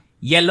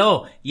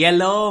 Yellow,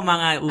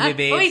 mga ube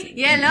babes.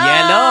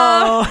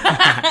 Yellow!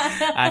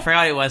 I forgot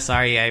what it was,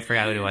 sorry, what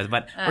it was.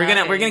 But we're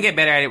gonna get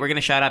better at it. We're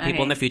gonna shout out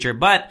people in the future.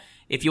 But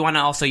if you want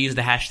to also use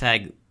the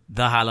hashtag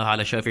The Halo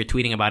Halo Show, if you're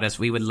tweeting about us,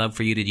 we would love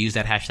for you to use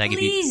that hashtag.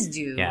 Please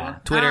do. Yeah.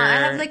 Twitter,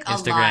 I have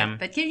Instagram. A lot,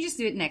 but can you just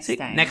do it next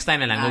time? Next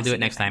time na lang. We'll do it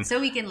next time. So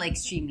we can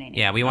streamline it.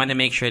 Yeah, we want to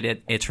make sure that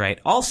it's right.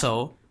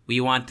 Also, we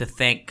want to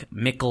thank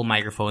Mickle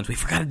Microphones. We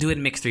forgot to do it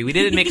in Mix 3. We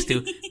did it in Mix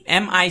 2.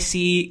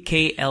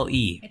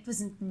 MICKLE. It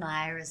wasn't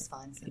my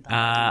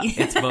responsibility.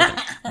 It's both.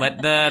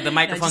 But the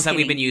microphones that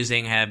we've been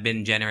using have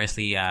been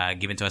generously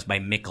given to us by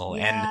Mickle.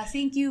 Yeah,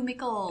 thank you,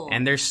 Mickle.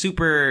 And they're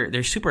super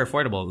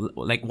affordable,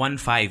 like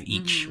 1.5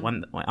 each,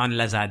 on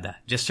Lazada.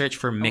 Just search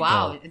for Mickle.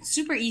 Wow, it's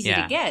super easy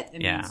to get. I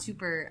mean,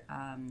 super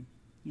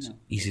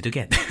easy to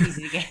get.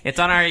 It's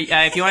on our,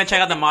 if you want to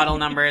check out the model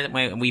number,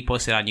 we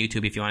post it on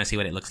YouTube if you want to see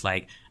what it looks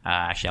like.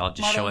 Actually, I'll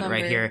just show it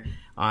right here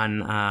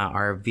on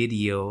our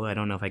video. I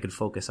don't know if I could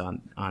focus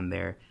on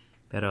there.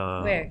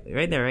 Pero, where?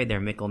 Right there.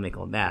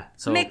 Mickle. That.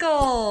 So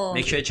Mickle!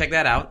 Make sure to check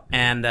that out.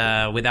 And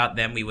without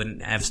them, we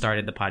wouldn't have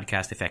started the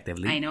podcast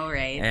effectively. I know,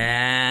 right?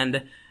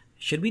 And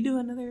should we do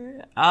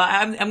another?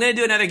 I'm going to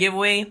do another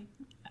giveaway.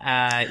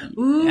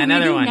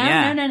 Another one.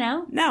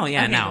 Now? No,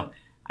 yeah, okay, now. Go.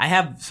 I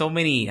have so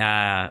many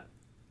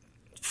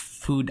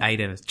food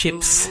items,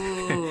 chips,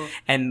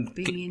 and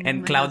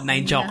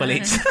Cloud9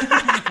 chocolates.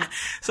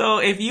 So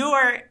if you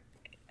are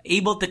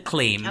able to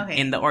claim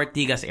in the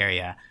Ortigas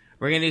area,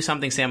 we're going to do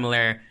something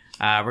similar.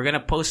 We're going to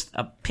post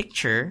a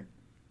picture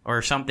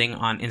or something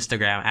on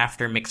Instagram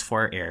after Mix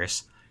 4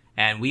 airs.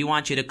 And we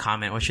want you to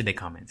comment. What should they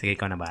comment? Sige,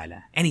 ikaw na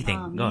bahala.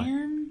 Anything. Go.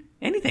 Man.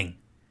 Anything.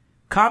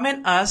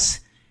 Comment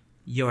us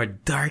your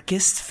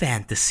darkest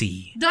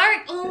fantasy.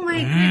 Oh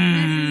my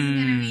goodness. This is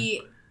going to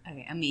be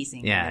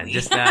amazing. Yeah,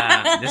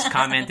 just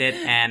comment it.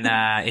 And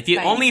if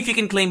you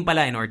can claim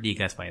pala in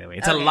Ortigas, by the way.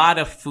 It's a lot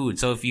of food.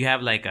 So if you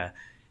have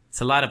it's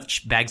a lot of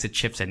bags of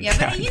chips and but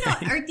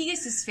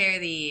Ortigas is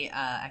fairly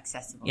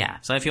accessible. Yeah,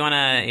 so if you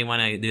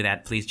wanna do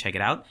that, please check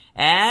it out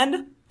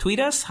and tweet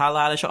us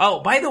Hala Hala Show.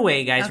 Oh, by the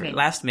way, guys,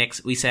 last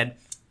mix we said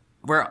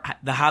we're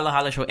the Hala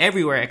Hala Show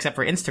everywhere except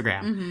for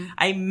Instagram. Mm-hmm.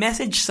 I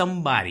messaged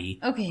somebody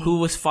who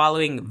was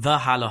following the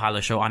Hala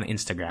Hala Show on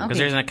Instagram because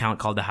there's an account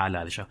called the Hala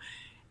Hala Show,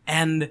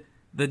 and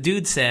the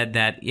dude said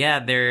that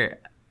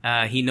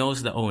he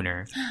knows the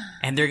owner,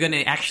 and they're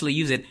gonna actually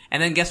use it.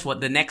 And then guess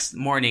what? The next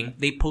morning,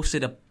 they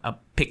posted a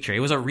picture. It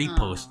was a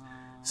repost.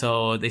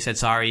 So they said,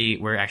 sorry,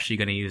 we're actually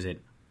gonna use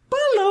it.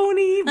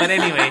 Baloney! But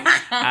anyway,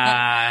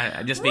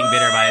 just being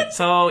bitter about it.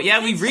 So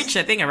yeah, we've reached,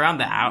 I think,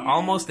 around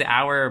almost the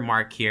hour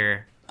mark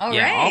here. All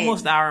right.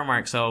 Almost the hour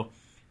mark. So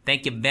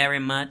thank you very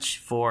much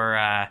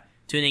for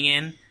tuning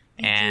in.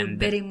 And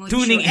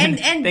tuning in.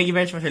 And thank you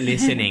very much for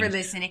listening.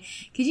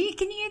 Can you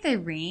hear the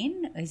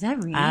rain? Is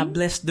that rain? I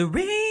bless the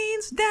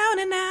rains down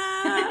and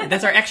out.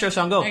 That's our extra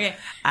song. Go. Okay.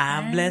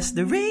 I bless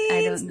the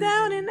rains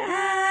down in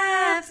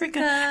Africa.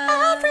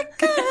 Are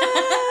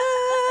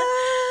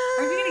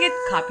we gonna get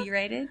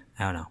copyrighted?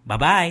 I don't know.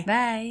 Bye-bye.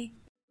 Bye.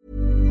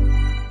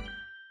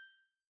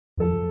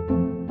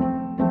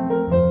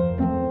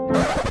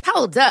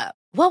 Hold up.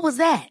 What was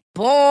that?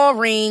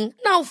 Boring.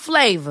 No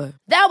flavor.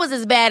 That was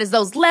as bad as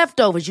those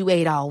leftovers you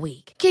ate all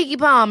week. Keke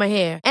Palmer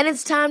here. And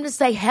it's time to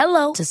say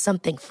hello to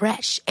something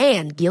fresh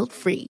and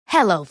guilt-free.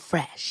 Hello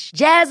Fresh.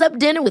 Jazz up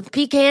dinner with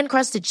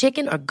pecan-crusted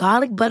chicken or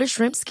garlic butter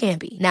shrimp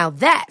scampi. Now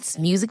that's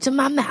music to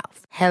my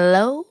mouth.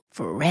 Hello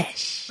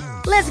Fresh.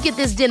 Let's get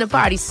this dinner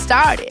party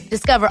started.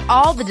 Discover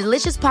all the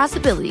delicious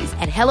possibilities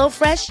at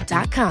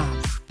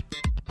HelloFresh.com.